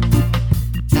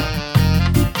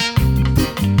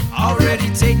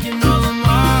 Taking all of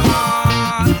my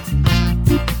heart.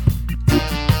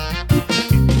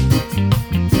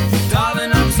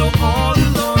 Darling, I'm so all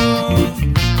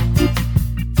alone.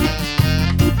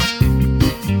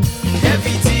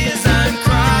 Heavy tears I'm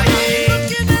crying.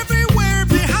 Looking everywhere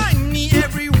behind me,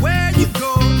 everywhere you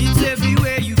go. It's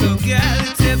everywhere you go, girl,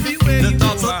 it's everywhere you go. The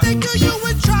thoughts I think of you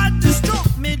would try to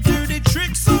stroke me. Dirty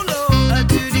tricks so low. A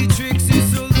dirty tricks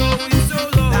is so low, it's so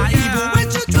low. Now even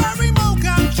when you try remote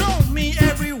control me,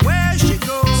 everywhere she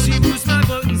goes, she push my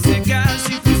buttons, yeah, girl,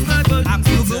 she push my buttons. I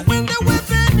feel the wind that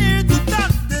whipping near the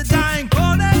thunder, dying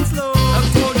cold and slow.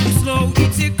 Cold and slow,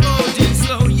 it's a cold and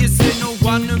slow. You said no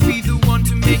one to be the one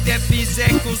to make that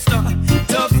physical start.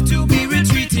 Tough to be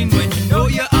retreating when you know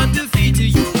you're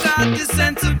undefeated. You got the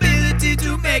sensibility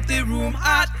to make the room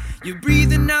hot. You're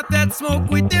breathing out that smoke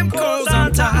with them coals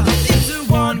on top. It's a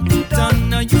one done,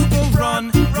 now you go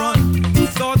run, run. You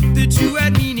thought that you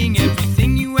had meaning,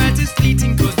 everything you had is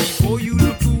fleeting. Cause before you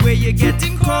look away, you're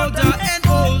getting colder and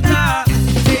older.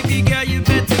 Baby girl, you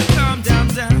better calm down,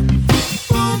 down.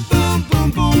 Boom, boom,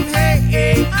 boom, boom, hey,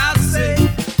 hey, I say.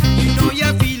 You know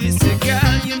you feel it, say,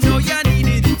 girl, you know you need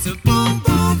it. It's a boom,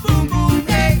 boom, boom, boom,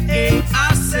 hey, hey,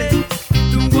 I say.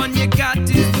 The one you got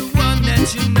is the one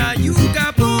that you now you got.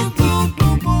 Boom, boom,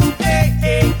 boom, boom, hey,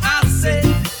 hey, I say.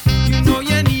 You know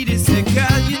you need it, say,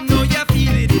 girl, you know you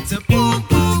feel it. It's a boom,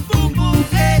 boom, boom, boom,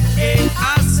 hey, hey,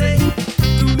 I say.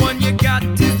 The one you got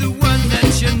is the one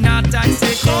that you're not. I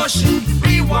say, caution,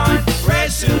 rewind,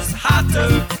 precious,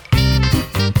 hotter.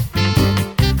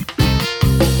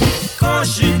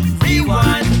 Caution,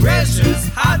 rewind, precious,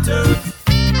 hotter.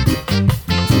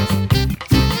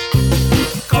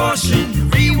 Caution,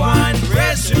 rewind,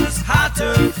 precious,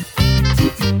 hotter.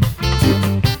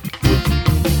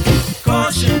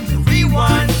 Caution,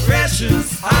 rewind,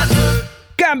 precious, hotter.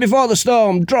 Calm before the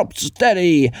storm, drop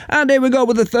steady. And here we go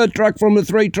with the third track from the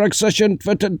 3-track session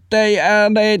for today,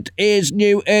 and it is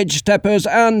New Age Steppers.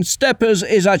 And Steppers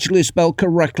is actually spelled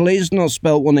correctly. It's not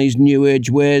spelled one of these New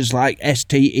Age words like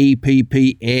S-T-E-P-P-A-S.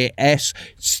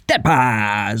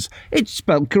 Steppers. It's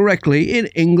spelled correctly in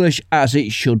English as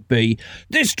it should be.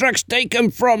 This track's taken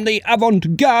from the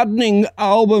Avant Gardening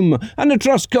album, and the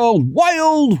track's called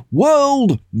Wild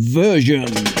World Version.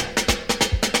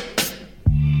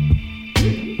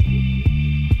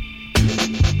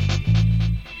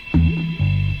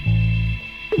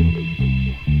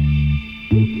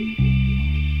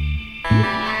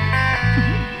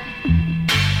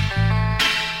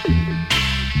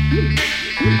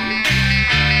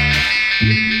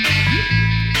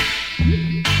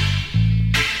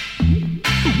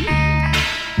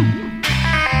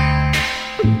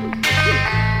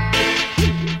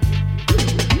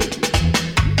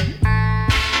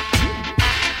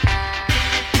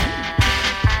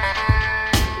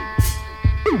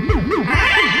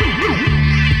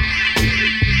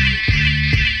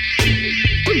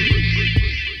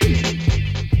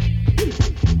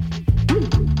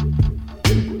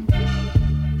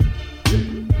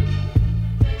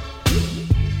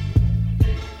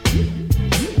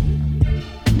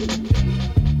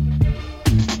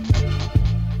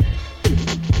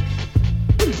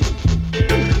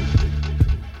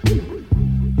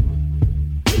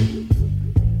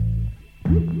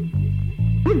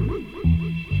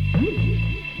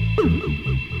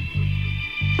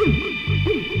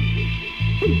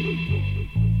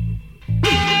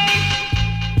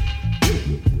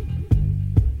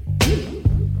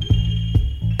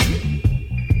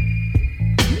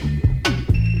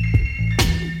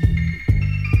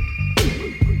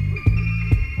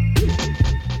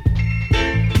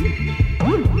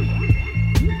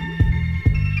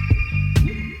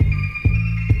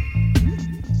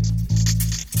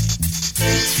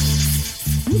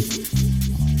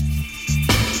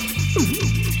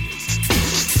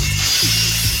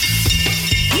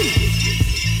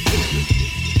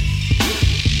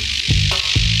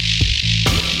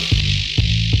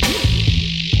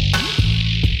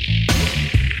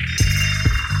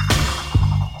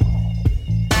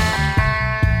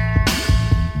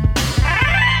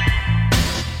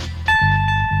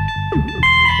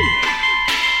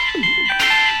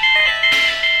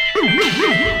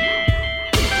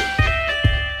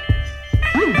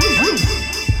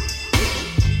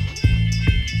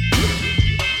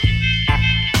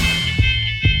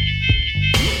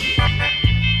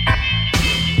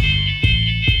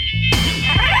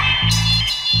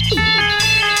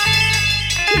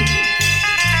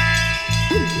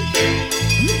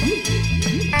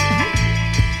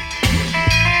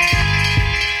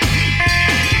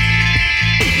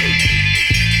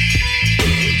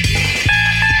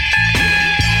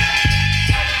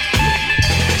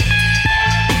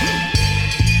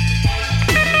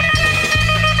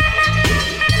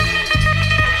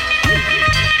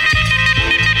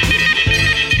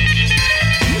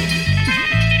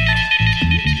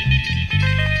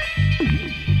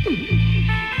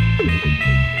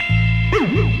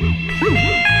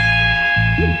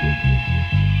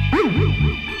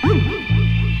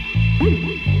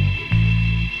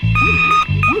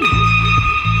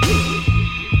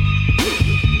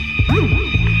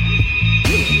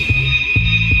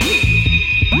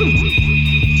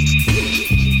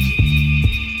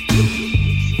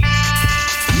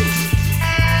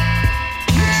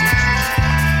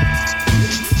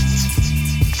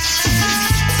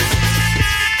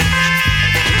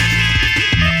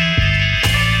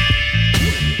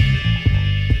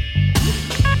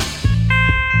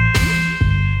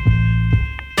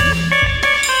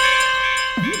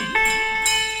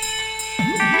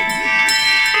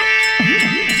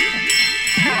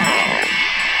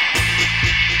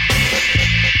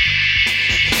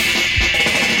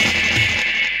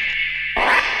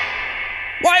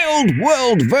 old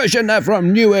world version there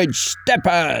from New Age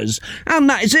Steppers. And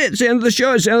that is it. It's the end of the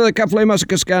show. It's the end of the Cat Flea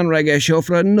Massacre Scan Reggae show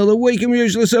for another week. And we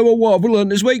usually say, well, what have we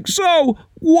learned this week? So,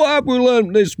 what have we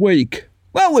learned this week?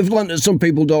 Well, we've learned that some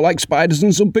people don't like spiders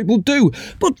and some people do.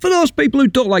 But for those people who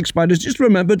don't like spiders, just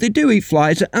remember they do eat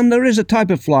flies, and there is a type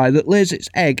of fly that lays its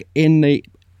egg in the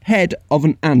head of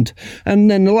an ant, and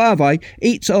then the larvae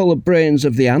eats all the brains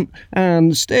of the ant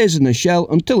and stays in the shell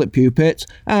until it pupates,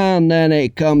 and then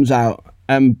it comes out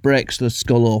and breaks the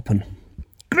skull open.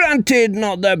 Granted,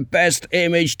 not the best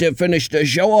image to finish the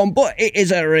show on, but it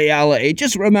is a reality.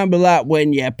 Just remember that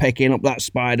when you're picking up that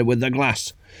spider with the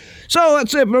glass. So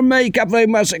that's it from me, Cat Flea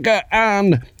Massacre,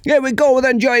 and here we go with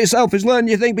Enjoy Yourself is Learn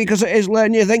You Think, because it is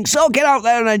Learn You Think. So get out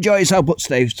there and enjoy yourself, but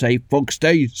stay safe, folks,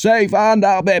 stay safe, and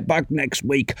I'll be back next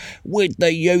week with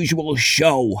the usual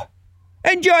show.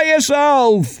 Enjoy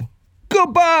yourself!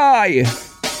 Goodbye!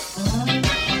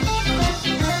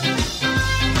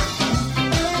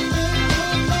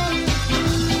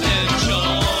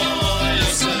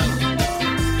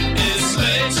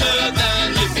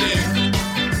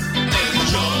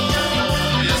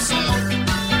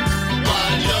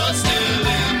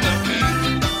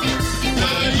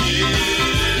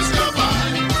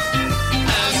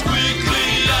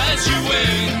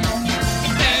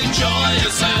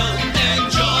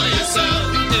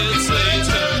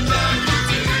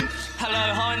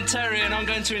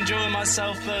 To enjoy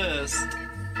myself first.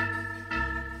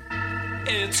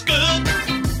 It's good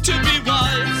to be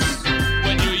wise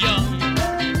when you're young,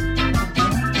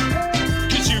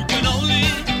 'cause you can only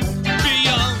be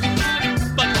young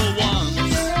but for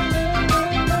once.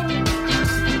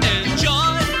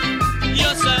 Enjoy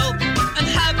yourself and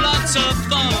have lots of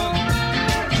fun.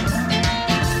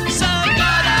 So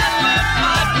glad I left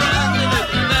my friend and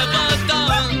it's never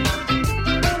done.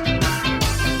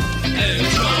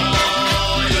 Enjoy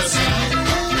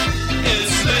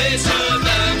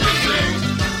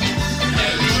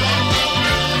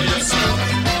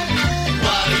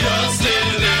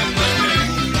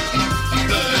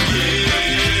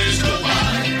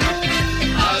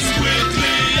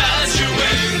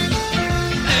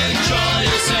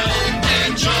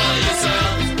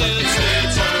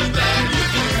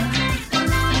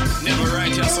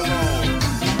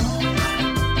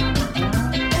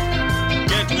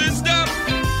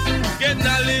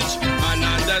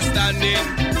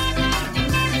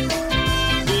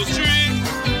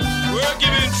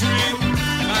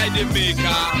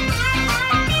maker.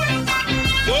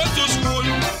 Go to school,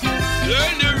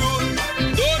 learn the rule,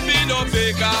 don't be no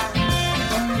faker.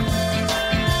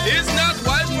 It's not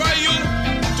wise for you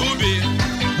to be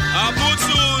a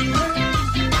buffoon.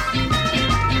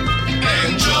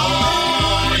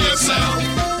 Enjoy yourself,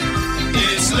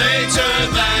 it's later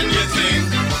than you think.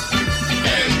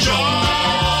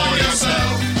 Enjoy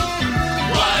yourself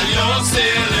while you're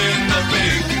still in the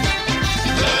pink.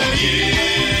 The year